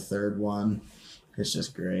think it's their third one. It's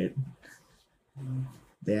just great.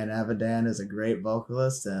 Dan Avidan is a great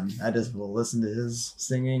vocalist, and I just will listen to his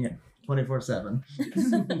singing 24/7.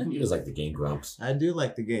 He was like the Game Grumps. I do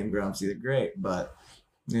like the Game Grumps. They're great, but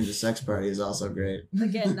Ninja Sex Party is also great.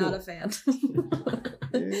 Again, not a fan.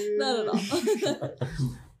 Not at all.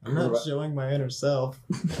 I'm not showing my inner self.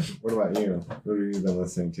 What about you? What have you been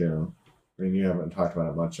listening to? I mean, you haven't talked about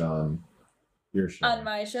it much on your show. On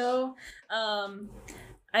my show,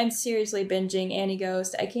 I'm seriously binging Annie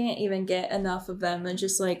Ghost. I can't even get enough of them. And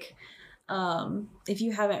just like, if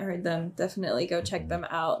you haven't heard them, definitely go check them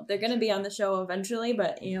out. They're going to be on the show eventually,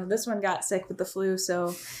 but you know, this one got sick with the flu,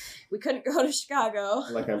 so we couldn't go to Chicago.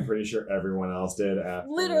 Like I'm pretty sure everyone else did after.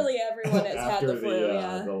 Literally everyone has had the flu.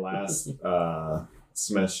 The last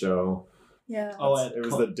Smith show. Yeah. Oh, It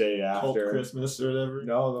was the day Cult after Christmas or whatever.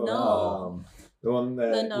 No. The one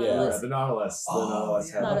that The Nautilus. the Nautilus. The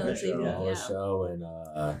Nautilus had Nautilus, the show. yeah. Our show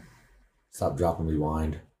and Stop, Drop, and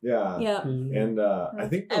Rewind. Yeah. Yeah. And I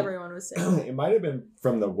think Everyone was sick. it might have been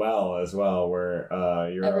from the Well as well, where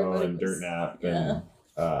Euro Everybody and was- Dirt Nap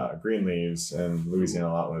and Greenleaves and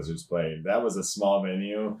Louisiana Lot Lizards played. That was a small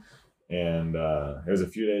venue, and it was a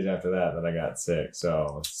few days after that I got sick.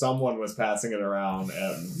 So someone was passing it around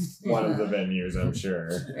at one of the venues, I'm sure.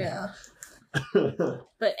 Yeah.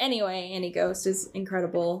 But anyway, Annie Ghost is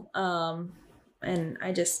incredible. And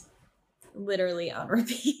I just literally on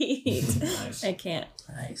repeat. Nice. I can't.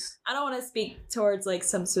 Nice. I don't want to speak towards like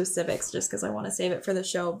some specifics just because I want to save it for the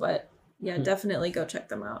show, but yeah, definitely go check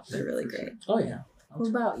them out. They're really great. Oh yeah. What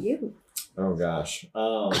about you? Oh gosh.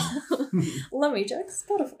 Let me check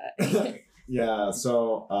Spotify. Yeah,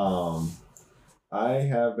 so I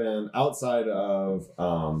have been outside of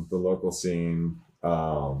the local scene.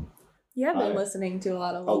 You have been I- listening to a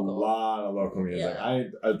lot of A local. lot of local music. Yeah.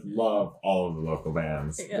 I love all of the local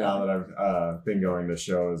bands Yeah. now that I've been going to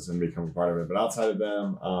shows and become a part of it. But outside of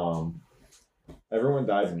them, Everyone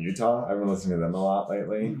Dies in Utah. I've been listening to them a lot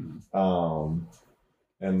lately.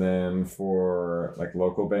 And then for like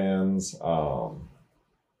local bands, the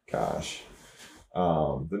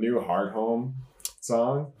new Hard Home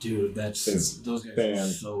song, Dude, It's those guys are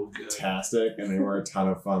so good. fantastic, and they were a ton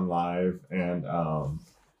of fun live, and a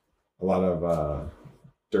lot of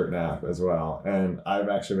Dirt Nap as well. And I've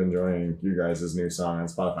actually been enjoying you guys' new song on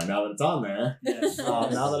Spotify now that it's on there. Yes. Now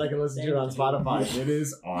that I can listen to it on Spotify, it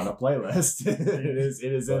is on a playlist. it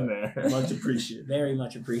is in there. Much appreciated. Very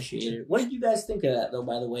much appreciated. What did you guys think of that though,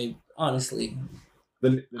 by the way? Honestly. The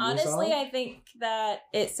new Honestly, song? I think that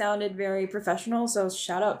it sounded very professional. So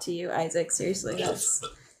shout out to you, Isaac. Seriously, that's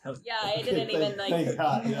yeah. I didn't even like. Thank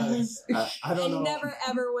God, yes. I don't know. never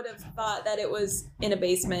ever would have thought that it was in a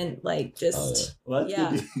basement. Like just Well, that's Yeah.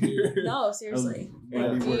 good to hear. no, seriously.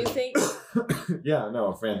 Yeah. Do you think? Yeah,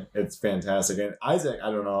 no, it's fantastic. And Isaac, I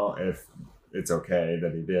don't know if it's okay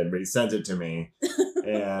that he did, but he sent it to me.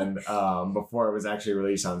 And before it was actually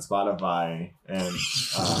released on Spotify, and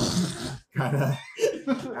kind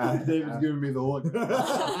of David's giving me the look.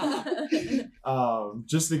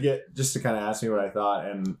 just to kind of ask me what I thought,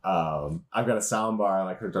 and I've got a sound bar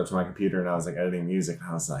like hooked up to my computer, and I was like editing music, and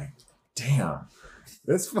I was like, damn,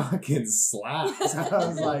 this fucking slaps. I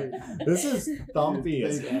was like, this is thumpy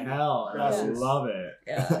as hell, and I Yes. love it.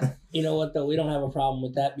 Yeah. You know what though? We don't have a problem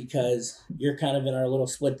with that because you're kind of in our little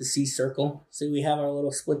split the sea circle. So we have our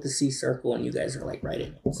little split the sea circle, and you guys are like right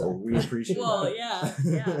in it. So So we appreciate Well, that.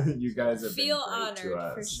 yeah. You guys have Feel been great to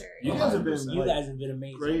honored for us. sure. You yeah. guys have been 100%. you guys have been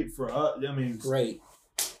amazing. great for us. I mean, Great.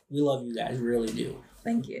 We love you guys, really do.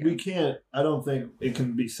 Thank you. we can't. I don't think it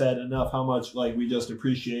can be said enough how much like we just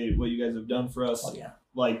appreciate what you guys have done for us. Oh yeah.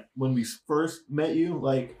 Like when we first met you,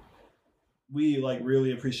 like we like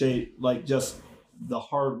really appreciate like just the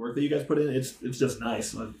hard work that you guys put in. It's just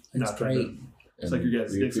nice. Like, It's great. It's like you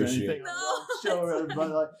guys we dicks or appreciate- anything. No. on the show, but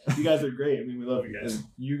like you guys are great. I mean, we love you guys. And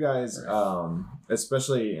you guys,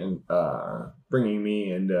 especially in bringing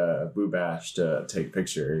me into Boo Bash to take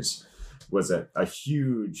pictures, was a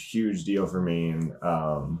huge deal for me, and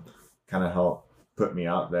kind of helped put me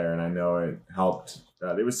out there. And I know it helped.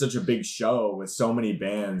 It was such a big show with so many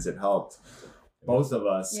bands. It helped both of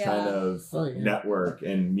us Yeah. kind of Oh, yeah. network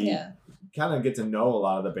and meet. Yeah. Kind of get to know a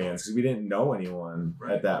lot of the bands because we didn't know anyone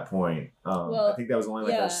at that point. Well, I think that was only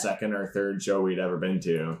like yeah. our second or third show we'd ever been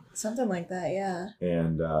to, Something like that, yeah.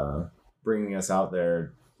 and bringing us out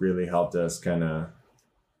there really helped us kind of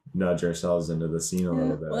nudge ourselves into the scene a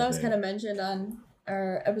little bit. Well, that was kind of mentioned on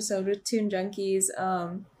our episode with Toon Junkies.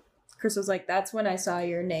 Chris was like, "That's when I saw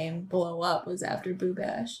your name blow up. Was after Boo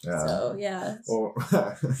Bash." Yeah. So yeah. Well,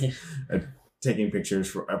 taking pictures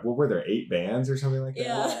for what were there 8 bands or something like that?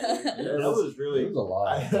 Yeah. That was really It was a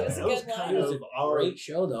lot. That was a was good kind line. of our Great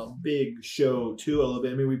show though. big show too a little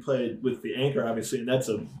bit. I mean, we played with the Anchor obviously, and that's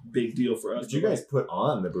a big deal for us. But you guys put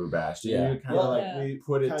on the Boo Bash, didn't Yeah. you? Kind of like Yeah. we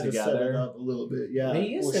put it kind of set together. it up a little bit. Yeah. They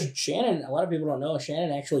used Well, to. Shannon, a lot of people don't know,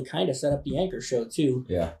 Shannon actually kind of set up the Anchor show too.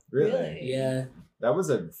 Yeah. Really? Yeah. That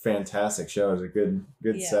was a fantastic show. It was a good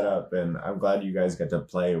Yeah. setup, and I'm glad you guys got to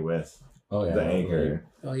play with Oh yeah. the Anchor.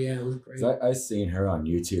 Oh yeah, it was great. 'Cause I seen her on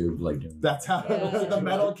YouTube like doing. That's how Yeah. the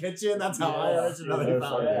metal kitchen. That's how I Yeah. originally Yeah,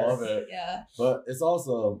 found I it. love it. Yeah. But it's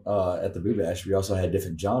also at the Boo Bash. We also had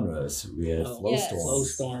different genres. We had Oh, Flow yes. Storm. Flow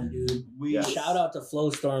Storm, dude. We Yeah. Shout out to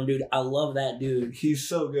Flow Storm, dude. I love that dude. He's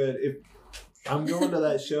so good. If I'm going to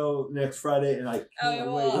that show next Friday, and I Oh, can't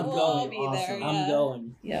we'll, wait. I'm we'll all going. be Awesome. there. Yeah. I'm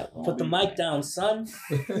going. Yeah. Put the mic down, son.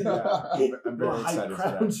 Yeah, I'm very Well, excited for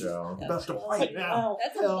that crowds. show. About to That's fight now.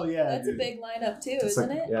 That's Hell a yeah, that's a dude. big lineup too, It's isn't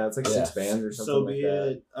like, it? yeah, it's like Yeah. 6 bands or something So like be that.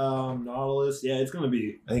 it. Nautilus. Yeah, it's gonna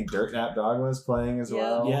be. I think Dirt Nap Dogma's playing as Yeah.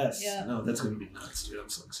 well. Yes. Yeah. No, that's gonna be nuts, dude. I'm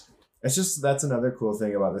so excited. It's just that's another cool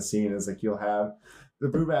thing about the scene is like you'll have the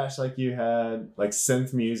Boo Bash, like you had like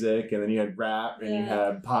synth music, and then you had rap, and you Yeah.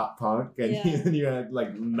 had pop punk, and Yeah. then you had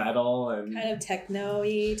like metal, and Kind of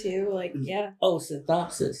techno-y too. Like yeah. Oh,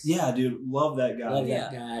 Synopsis. Yeah, dude. Love that guy. Love Yeah.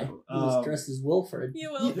 that guy. He was dressed as Wilfred.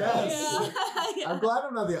 You will. Yes. Yeah. I'm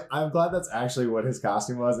glad that's actually what his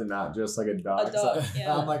costume was, and not just like a dog. A dog, So,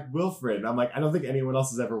 yeah. I'm like Wilfred. I'm like I don't think anyone else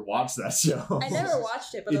has ever watched that show. I never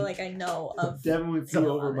watched it, but like I know of. Definitely flew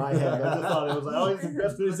over my head. I just thought it was like, oh, he's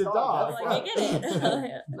dressed as a dog. Like I get it.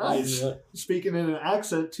 Nice. Speaking in an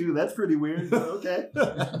accent too. That's pretty weird. But okay.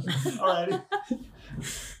 Alrighty.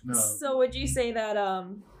 No. So would you say that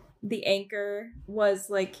the Anchor was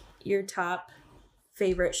like your top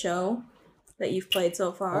favorite show that you've played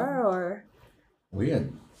so far, or? We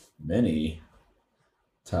had many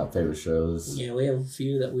top favorite shows. Yeah, we have a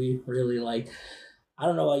few that we really like. I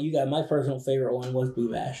don't know about you guys. My personal favorite one was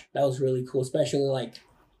Boo Bash. That was really cool, especially like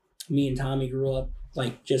me and Tommy grew up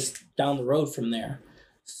like just down the road from there.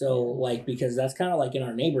 So like because that's kind of like in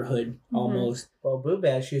our neighborhood almost. Well, Boo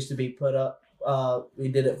Bash used to be put up. We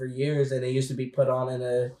did it for years, and it used to be put on in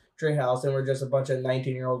a treehouse, and we're just a bunch of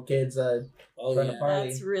 19-year-old kids Oh trying to yeah, party.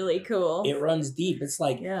 That's really cool. it runs deep. It's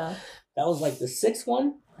like Yeah. that was like the 6th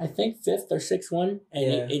one, I think 5th or 6th one, and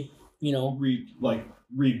Yeah. it you know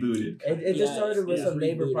Rebooted. It just Yeah, started with yeah. some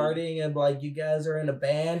neighbor Rebooted. partying, and like you guys are in a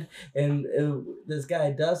band, and this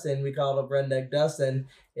guy Dustin, we called him Redneck Dustin.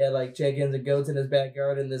 He had like chickens and goats in his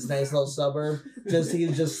backyard in this nice little suburb.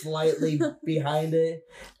 He's just slightly behind it,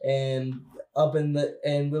 and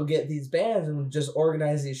we'll get these bands and just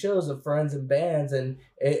organize these shows of friends and bands, and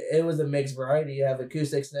it was a mixed variety. You have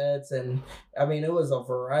acoustic sets, and I mean it was a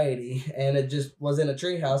variety, and it just was in a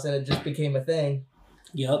treehouse, and it just became a thing.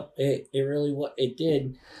 Yep, it really what it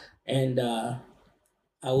did, and I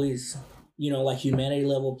always like Humanity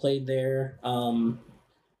Level played there,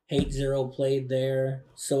 Hate Zero played there.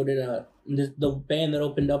 So did the band that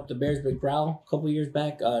opened up the Bears Big Growl a couple years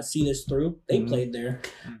back. See This Through, they Mhm. played there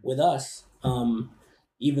with us.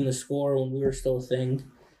 Even the Score when we were still a thing,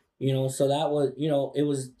 So that was it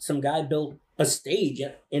was some guy built a stage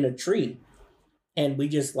in a tree, and we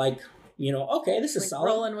just okay, this is Like solid.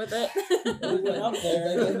 rolling with it. We went up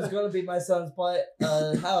there. It was going to be my son's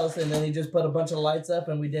house, and then he just put a bunch of lights up,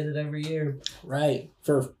 and we did it every year. Right,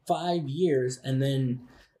 for 5 years, and then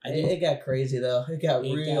It got crazy though. It got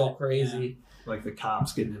It real got- crazy. Like the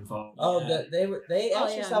cops getting involved. Oh, Yeah. they Oh,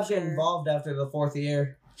 actually yeah, stopped I'm getting sure. involved after the 4th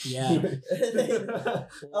year. yeah,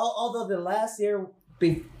 Although the last year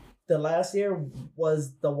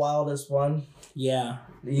was the wildest one. yeah,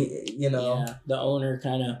 You know. yeah. The owner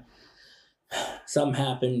kind of something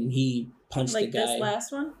happened. He punched Like the guy. this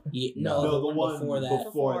last one? No, No, the one before that.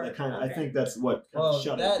 Before that kind of. I Okay. think that's what kind Well, of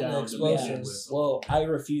shut that it and down. explosives. Well, I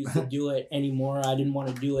refused to do it anymore. I didn't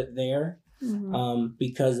want to do it there,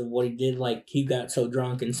 because of what he did. Like he got so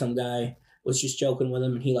drunk, and some guy was just joking with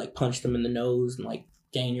him, and he like punched him in the nose, and like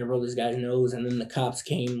dang near broke this guy's nose. And then the cops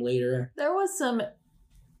came later. There was some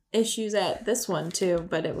issues at this one too,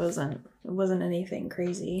 but it wasn't anything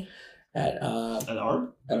crazy. At At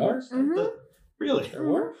our? ours. Mhm. Really? There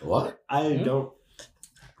were. What? I Mhm. don't.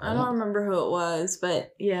 I don't remember who it was,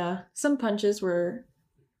 but yeah, some punches were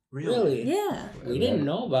Really? Yeah. We didn't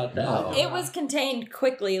know about that. No. It was contained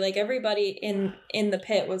quickly. Like everybody in the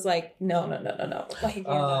pit was like, no. Like, you're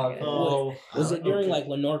not gonna- Was it during like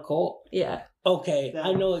Lenore Colt? Yeah. Okay,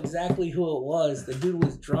 I know exactly who it was. The dude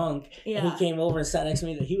was drunk, and Yeah. he came over and sat next to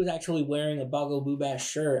me. That he was actually wearing a Buggo Boo Bash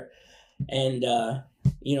shirt, and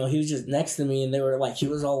he was just next to me, and they were like, he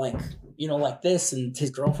was all like, like this, and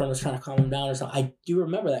his girlfriend was trying to calm him down or something. I do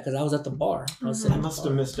remember that because I was at the bar. I was sitting I at the must bar.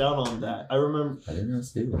 have missed out on that. I remember. I didn't know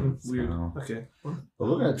see it. Weird. So. Okay. But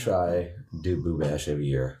we're gonna try do Boo Bash every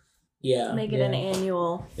year. Yeah. Make it an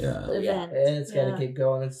annual Yeah. event. And it's got to Yeah. keep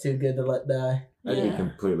going. It's too good to let die. I'd be Yeah.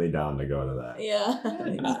 completely down to go to that.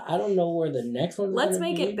 Yeah. I don't know where the next one's Let's gonna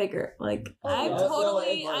make be. it bigger. Like I'm Yeah,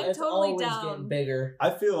 totally it's always down. getting bigger. I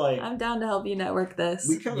feel like I'm down to help you network this.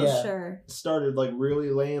 we kind of Yeah. Sure. started like really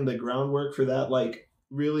laying the groundwork for that, like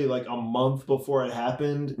really like a month before it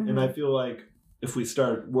happened, and I feel like if we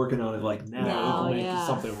start working on it like now, Now, we can make yeah.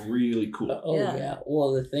 something really cool. Oh Yeah. yeah.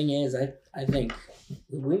 Well, the thing is, I think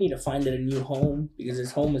we need to find it a new home because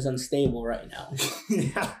this home is unstable right now.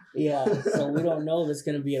 Yeah. Yeah. So we don't know if it's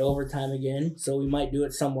going to be at overtime again. So we might do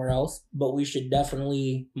it somewhere else. But we should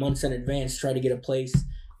definitely months in advance try to get a place.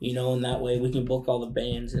 And that way we can book all the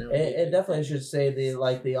bands. And It definitely should say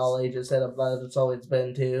the all ages setup that it's always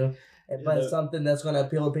been too. But it's something that's going to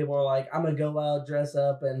appeal to people who are like, I'm going to go out, dress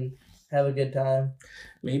up, and have a good time.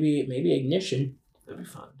 maybe Ignition. That'd be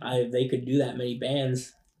fun. They could do that many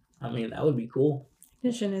bands. I mean, that would be cool.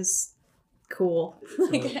 Mission is cool.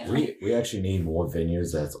 We actually need more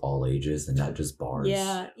venues that's all ages and not just bars.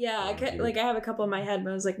 Yeah. I have a couple in my head, but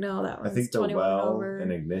I was like, no, that I one's think the 21 well over.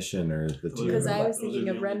 and Ignition are the two. Because I was Those are thinking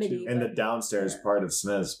the of only Remedy. two. And the but- downstairs part of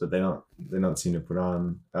Smith's, but they don't seem to put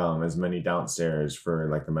on as many downstairs for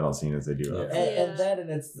like the metal scene as they do up. Yeah. And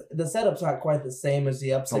it's the setup's not quite the same as the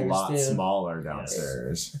It's a upstairs lot too. smaller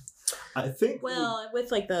downstairs. I think. Well,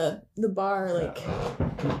 with like the bar like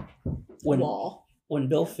wall. When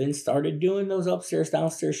Bill Finn started doing those upstairs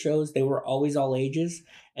downstairs shows, they were always all ages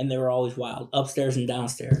and they were always wild, upstairs and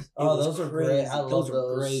downstairs. It Oh, was those are crazy. great. I love those.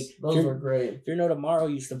 Were great. Those were great. Fear No Tomorrow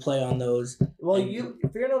used to play on those. Well,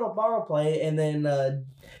 Fear No Tomorrow play, and then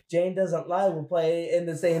Jane Doesn't Lie will play in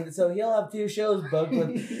the same. So he'll have 2 shows booked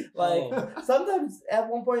with sometimes at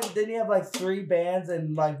one point didn't he have like 3 bands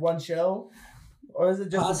in like one show, or is it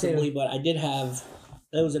just Possibly, the 2? but I did have.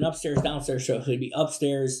 It was an upstairs downstairs show, so it'd be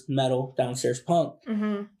upstairs metal, downstairs punk,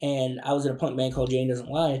 and I was in a punk band called Jane Doesn't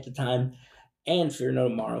Lie at the time, and Fear No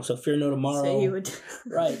Tomorrow. So Fear No Tomorrow. So you would.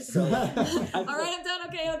 Right. So. All right, I'm done.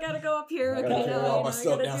 Okay, I gotta go up here. I Okay, gotta carry all my I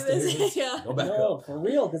stuff gotta do this. downstairs. Yeah. Go back No, up. for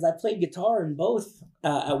real, because I played guitar in both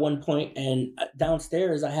at one point, and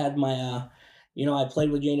downstairs I had my, I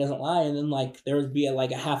played with Jane Doesn't Lie, and then like there would be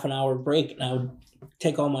a half an hour break, and I would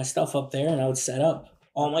take all my stuff up there, and I would set up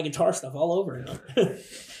all my guitar stuff all over it.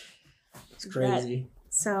 It's crazy.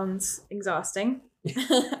 That sounds exhausting.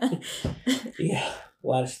 Yeah, a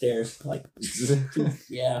lot of stairs.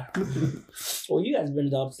 Yeah. Well, you guys have been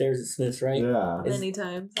to upstairs at Smith's, right? Yeah. It's Many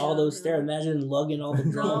times. all yeah. those stairs. Imagine lugging all the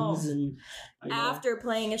drums and After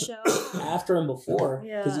playing a show. after and before,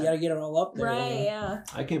 because you Yeah. got to get it all up there. Right, yeah.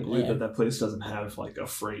 I can't believe Yeah. that place doesn't have like a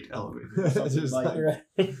freight elevator. Or something. Just Like,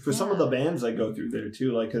 Right. for some of the bands I go through there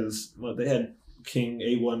too, like because they had King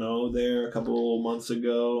 810 there a couple months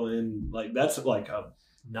ago, and like that's like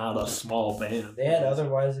not a small band. They had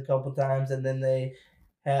Otherwise a couple times, and then they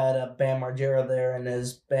had Bam Margera there and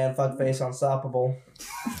his band Fuckface Unstoppable.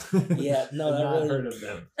 Yeah, no, I've that not really. heard of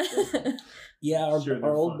them. Yeah, Sure, they're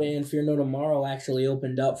our old fun. band Fear No Tomorrow actually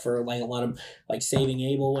opened up for like a lot of like Saving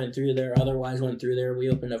Abel went through there. Otherwise went through there. We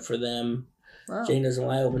opened up for them. Wow. Jane Doesn't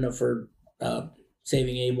Lie opened up for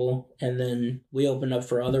Saving Abel, and then we opened up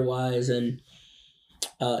for Otherwise and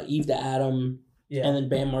Eve to Adam, Yeah, and then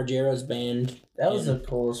Bam Margera's band. that was the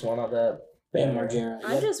coolest one of that. Bam Yeah. Margera.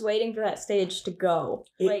 I'm just waiting for that stage to go.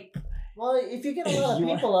 It- Well, if you get a lot of You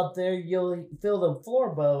are- people up there, you'll fill the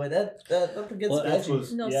floor bow, and that's a good Well, that's sketchy.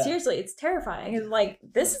 what- no, Yeah. seriously, it's terrifying. It's like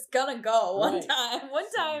this is gonna go one Right. time. One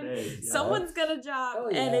time, Someday, yeah. someone's gonna drop, Oh,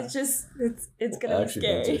 and yeah. it's just it's I gonna be actually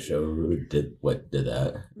went to a scary. show who did that.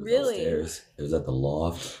 It was Really? Upstairs. It was at the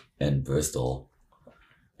Loft in Bristol.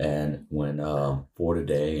 And when For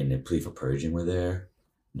Today and the Plea for Purging were there,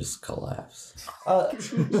 just collapsed. It's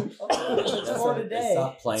for They today.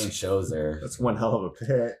 stopped playing shows there. That's one hell of a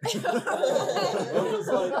pit. It was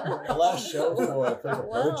like the last show for Plea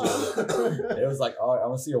for Purging. It was like, oh, I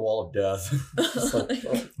want to see a wall of death. It's like,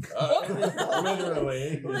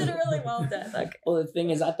 Literally. Literally, well done. Okay. Well, the thing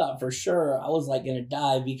is, I thought for sure I was like gonna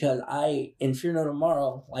die because in Fear No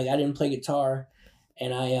Tomorrow, like I didn't play guitar,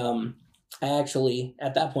 and I actually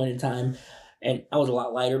at that point in time, and I was a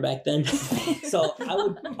lot lighter back then. So I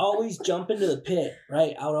would always jump into the pit,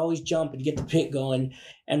 right? I would always jump and get the pit going.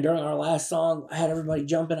 And during our last song, I had everybody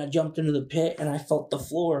jumping. I jumped into the pit and I felt the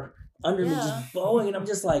floor under me just bowing. And I'm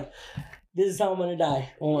just like, this is how I'm going to die.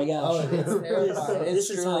 Oh my gosh. Oh, it's terrifying. This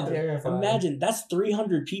is truly how, terrifying. Imagine, that's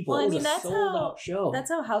 300 people. Well, I it mean, was a that's sold out show. That's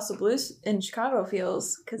how House of Blues in Chicago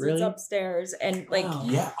feels because Really? it's upstairs and like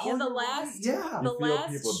Yeah. the last Yeah. the You feel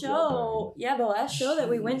last people show the last show that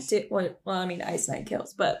we went to well I mean Ice Nine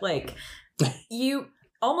Kills but like you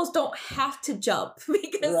almost don't have to jump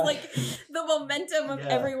because Right. like the momentum of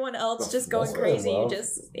everyone else just going That's what I crazy. You love.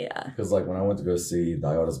 just Because like when I went to go see The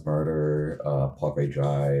Artist Murder, Parkway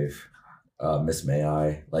Drive, Miss May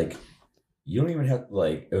I, like you don't even have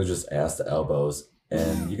like it was just ass to elbows,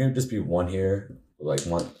 and you can just be one here, like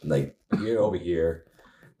one like here over here.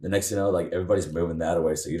 The next thing you know, like everybody's moving that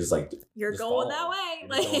away, so you just like you're just going follow. that way.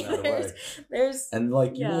 You're just going Like that way. there's And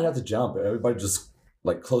like you don't Yeah. even have to jump. Everybody just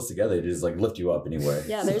like close together. They just like lift you up anyway.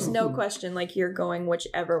 yeah, there's no question like you're going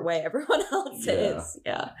whichever way everyone else Yeah. is.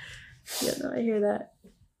 Yeah, no, I hear that.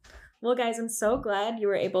 Well, guys, I'm so glad you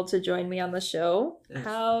were able to join me on the show. Thanks.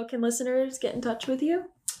 How can listeners get in touch with you?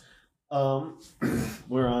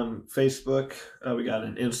 We're on Facebook. We got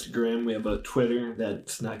an Instagram. We have a Twitter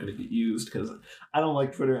that's not going to get used because I don't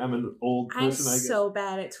like Twitter. I'm an old I'm person. I guess. so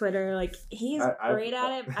bad at Twitter. Like he's great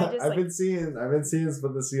at it. I just I've like been seeing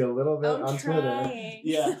Split the Sea a little bit I'm on Twitter. trying.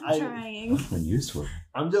 Yeah, I'm trying. I'm used to it.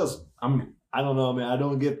 I don't know, man. I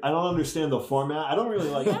don't understand the format. I don't really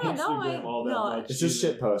like Yeah, Instagram all that much. It's just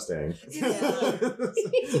either. shit posting.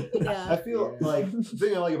 Yeah. I feel like the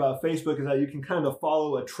thing I like about Facebook is that you can kind of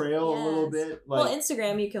follow a trail a little Yes. bit. Like, Well,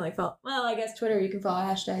 Instagram you can like follow. Well, I guess Twitter you can follow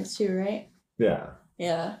hashtags too, right? Yeah.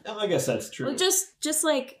 Yeah. I guess that's true. Well, just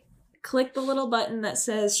like click the little button that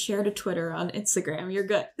says share to Twitter on Instagram. You're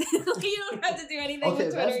good. You don't have to do anything Okay,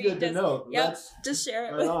 with Twitter. that's you good to just, know. Yep, That's just share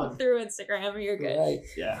it right on. with, through Instagram. You're good. Right.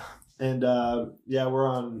 yeah, and we're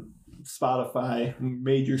on Spotify,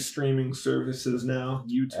 major streaming services now.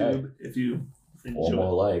 YouTube, if you 4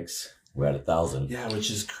 more likes. We're at 1,000. Yeah, which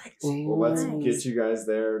is crazy. Well, let's Nice. get you guys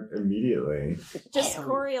there immediately. Just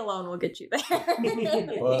Corey alone will get you there.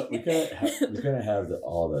 But we couldn't have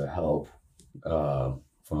all the help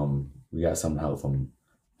we got some help from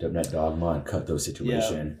Dubnet Dogma and Cutthroat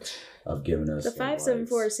Situation of giving us The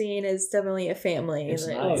 574 scene is definitely a family. It's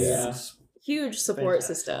Like, nice. yeah. Huge support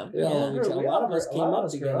Fantastic. system. Yeah, Yeah. a lot of us came up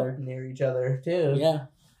together. near each other too. Yeah.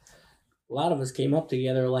 A lot of us came up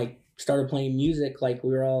together, like, started playing music, like,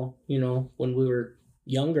 we were all, when we were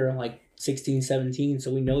younger, like 16, 17,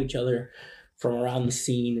 so we know each other from around the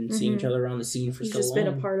scene and seeing each other around the scene for You've so just long. been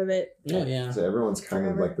a part of it. Oh, yeah. So everyone's kind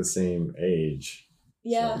of Forever. like the same age.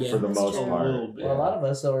 Yeah. So, for the that's most true. part. A little bit. Well, a lot of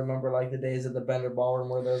us still remember like the days at the Bender Ballroom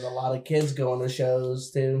where there's a lot of kids going to shows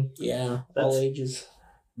too. Yeah, all That's- ages.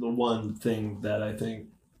 The one thing that I think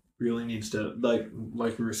really needs to like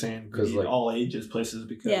we were saying, 'Cause, be like, all ages places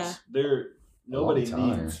because Yeah. nobody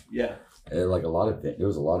time. needs yeah. There was a lot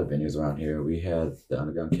of venues around here. We had the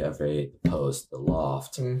Underground Cafe, the Post, the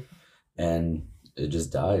Loft, and it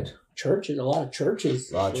just died. Churches, a lot of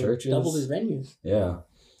churches. A lot of churches. Doubled as venues. Yeah,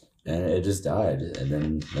 and it just died. And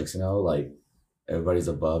then next thing you know, like everybody's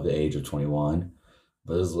above the age of 21,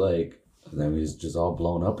 but it's like then we just all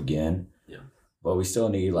blown up again. Yeah. But we still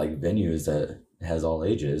need like venues that has all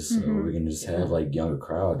ages, so Mhm. we can just have like younger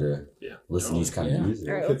crowd to listen to these kind of Yeah. music.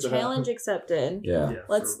 All right, well, challenge accepted. Yeah.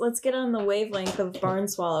 Let's get on the wavelength of Barn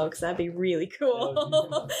Swallow because that'd be really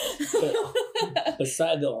cool.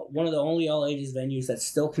 Beside one of the only all ages venues that's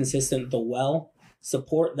still consistent, the Well,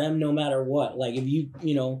 support them no matter what. Like if you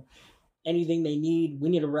anything they need, we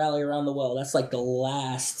need to rally around the Well. That's like the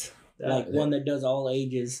last one that does all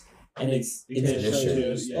ages, and it's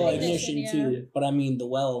Ignition. Ignition Yeah. too. But I mean, the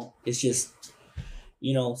Well is just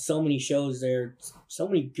so many shows there, so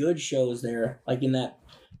many good shows there, like in that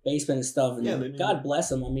basement and stuff. And Yeah, they need- God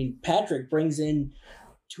bless him. I mean, Patrick brings in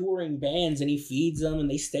touring bands and he feeds them and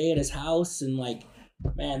they stay at his house and like,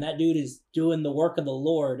 man, that dude is doing the work of the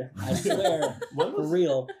Lord. I swear, When for was-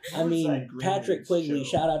 real. I was mean, that Green Patrick Man's Quigley,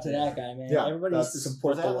 show? shout out to that guy, man. Yeah, Everybody needs to that's-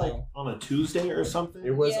 support Was the that like Well. on a Tuesday or something?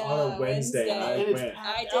 It was Yeah, on a Wednesday. Wednesday. I And it's went. I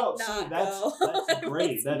packed did out. not See, go. that's I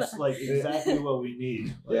great. was That's not like exactly what we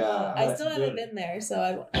need. Like, Yeah. I that's still haven't good. been there, so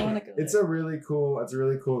I want to go. It's there. a really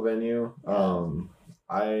cool venue.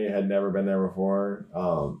 I had never been there before.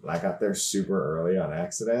 I got there super early on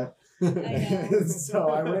accident. know.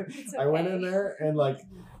 So It's I went in okay. there and like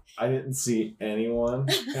I didn't see anyone,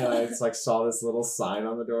 and I just like saw this little sign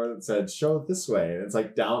on the door that said "Show it this way," and it's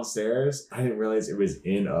like downstairs. I didn't realize it was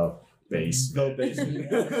in a basement. The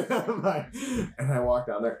basement. I'm like, and I walked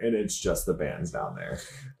down there, and it's just the bands down there,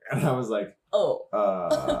 and I was like, Oh.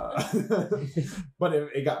 But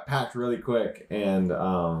it got packed really quick, and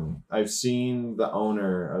I've seen the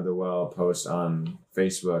owner of the well post on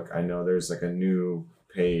Facebook. I know there's like a new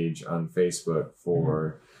page on Facebook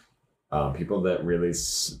for people that really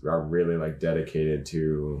are really like dedicated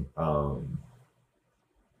to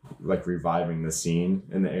like reviving the scene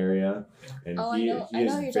in the area. And I know who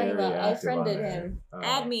you're talking about. I friended him.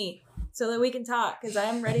 Add me so that we can talk, because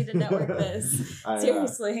I'm ready to network this.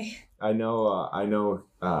 Seriously. I know.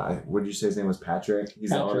 What did you say his name was? Patrick. He's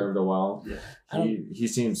the owner of the well. Yeah. He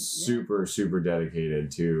seems super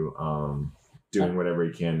dedicated to doing whatever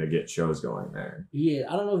he can to get shows going there. Yeah,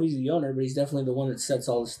 I don't know if he's the owner, but he's definitely the one that sets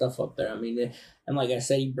all the stuff up there. I mean, and like I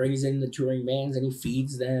said, he brings in the touring bands and he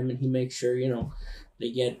feeds them and he makes sure,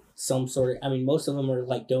 they get some sort of, I mean, most of them are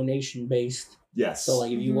like donation based. Yes. So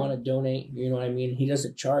like if you want to donate, you know what I mean? He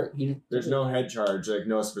doesn't charge. There's no head charge, like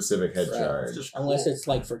no specific head charge. Unless it's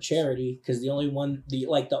like for charity, because the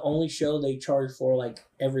only show they charge for like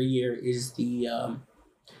every year is the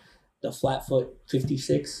Flatfoot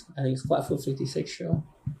 56. I think it's Flatfoot 56 show.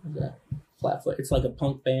 Is that Flatfoot? It's like a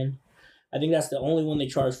punk band. I think that's the only one they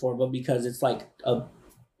charge for, but because it's like a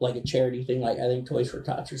charity thing, like I think Toys for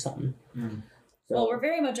Tots or something. Mm. So, well, we're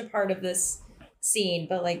very much a part of this scene,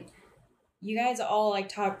 but like you guys all like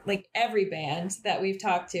talk, like every band that we've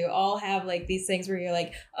talked to all have like these things where you're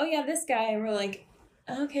like, oh yeah, this guy, and we're like,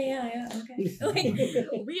 okay, yeah, okay.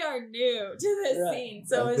 Like we are new to this scene,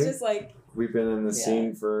 so it's just like we've been in the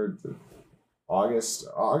scene for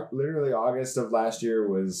literally August of last year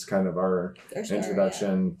was kind of our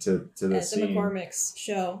introduction to the scene. The McCormick's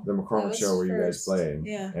show. The McCormick show where you guys played.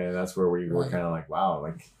 Yeah. And that's where we were kind of like, wow,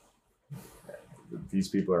 like these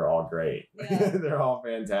people are all great. Yeah. They're all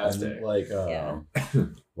fantastic. And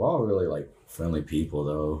we're all really like friendly people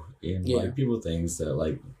though. And like people thinks that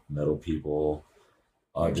like metal people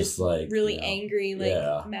are just like really angry,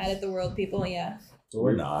 like mad at the world people. Yeah. So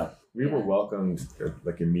we're not. We were welcomed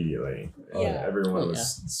like immediately. Everyone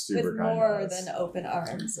was super with kind. More than open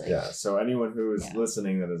arms. Like, So anyone who is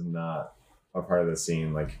listening that is not a part of the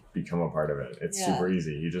scene, like become a part of it. It's super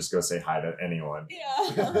easy. You just go say hi to anyone.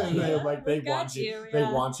 Yeah. They want you. They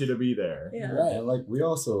want you to be there. Yeah. Right. And like we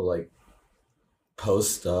also like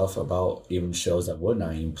post stuff about even shows that we're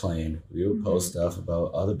not even playing. We would post stuff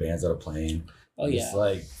about other bands that are playing. Oh yeah. It's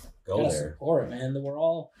like go there. Support, man. We're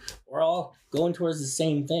all going towards the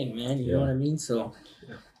same thing, man. You know what I mean? So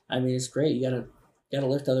I mean it's great. You gotta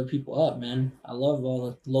lift other people up, man. I love all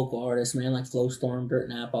the local artists, man, like Flowstorm, Dirt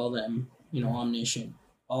Nap, all them, Omniscient.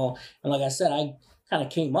 And like I said, I kind of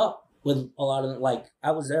came up with a lot of them. Like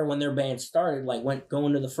I was there when their band started, like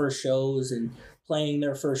going to the first shows and playing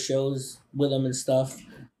their first shows with them and stuff.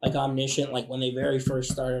 Like Omniscient, like when they very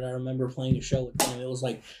first started, I remember playing a show with them. It was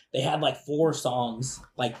like they had like 4 songs,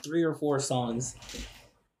 like 3 or 4 songs,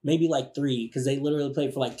 maybe like 3, because they literally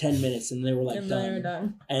played for like 10 minutes and they were like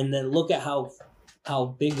done. And then look at how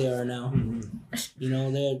big they are now.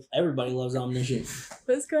 Mm-hmm. Everybody loves Omniscient.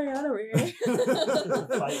 What's going on over here?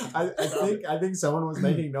 I think someone was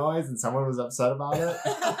making noise and someone was upset about it.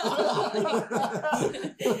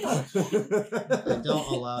 I don't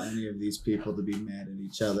allow any of these people to be mad at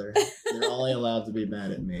each other. They're only allowed to be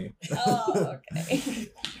mad at me. Oh, okay.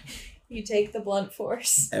 You take the blunt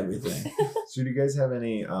force. Everything. So do you guys have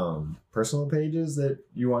any personal pages that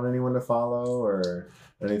you want anyone to follow or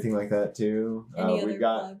anything like that too? We've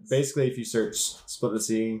got plugs? Basically if you search Split the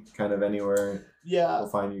Sea kind of anywhere, we'll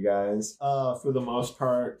find you guys. For the most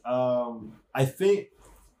part. I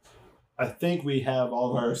think we have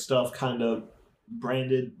all of our stuff kind of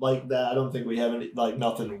branded like that. I don't think we have any like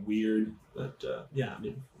nothing weird. But I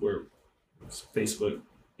mean we're Facebook,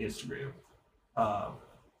 Instagram,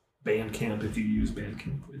 Bandcamp if you use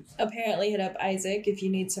Bandcamp. Apparently hit up Isaac if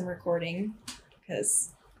you need some recording,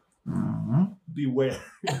 because beware.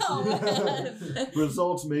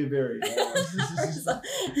 Results may vary.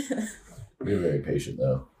 We're very patient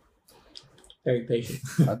though. Very patient.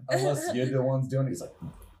 Unless you're the ones doing it, he's like,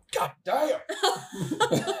 God damn.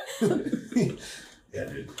 Yeah,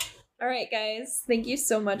 dude. All right, guys. Thank you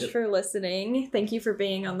so much for listening. Thank you for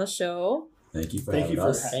being on the show. Thank you for having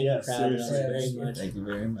us. Thank you for having us very much. Thank you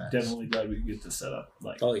very much. Definitely glad we could get this set up.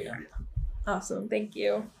 Awesome. Thank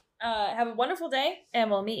you. Have a wonderful day, and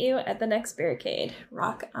we'll meet you at the next Barricade.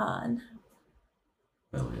 Rock on.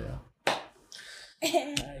 Hell yeah.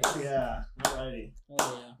 Yeah. Alrighty. Oh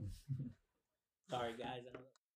yeah. Sorry, guys.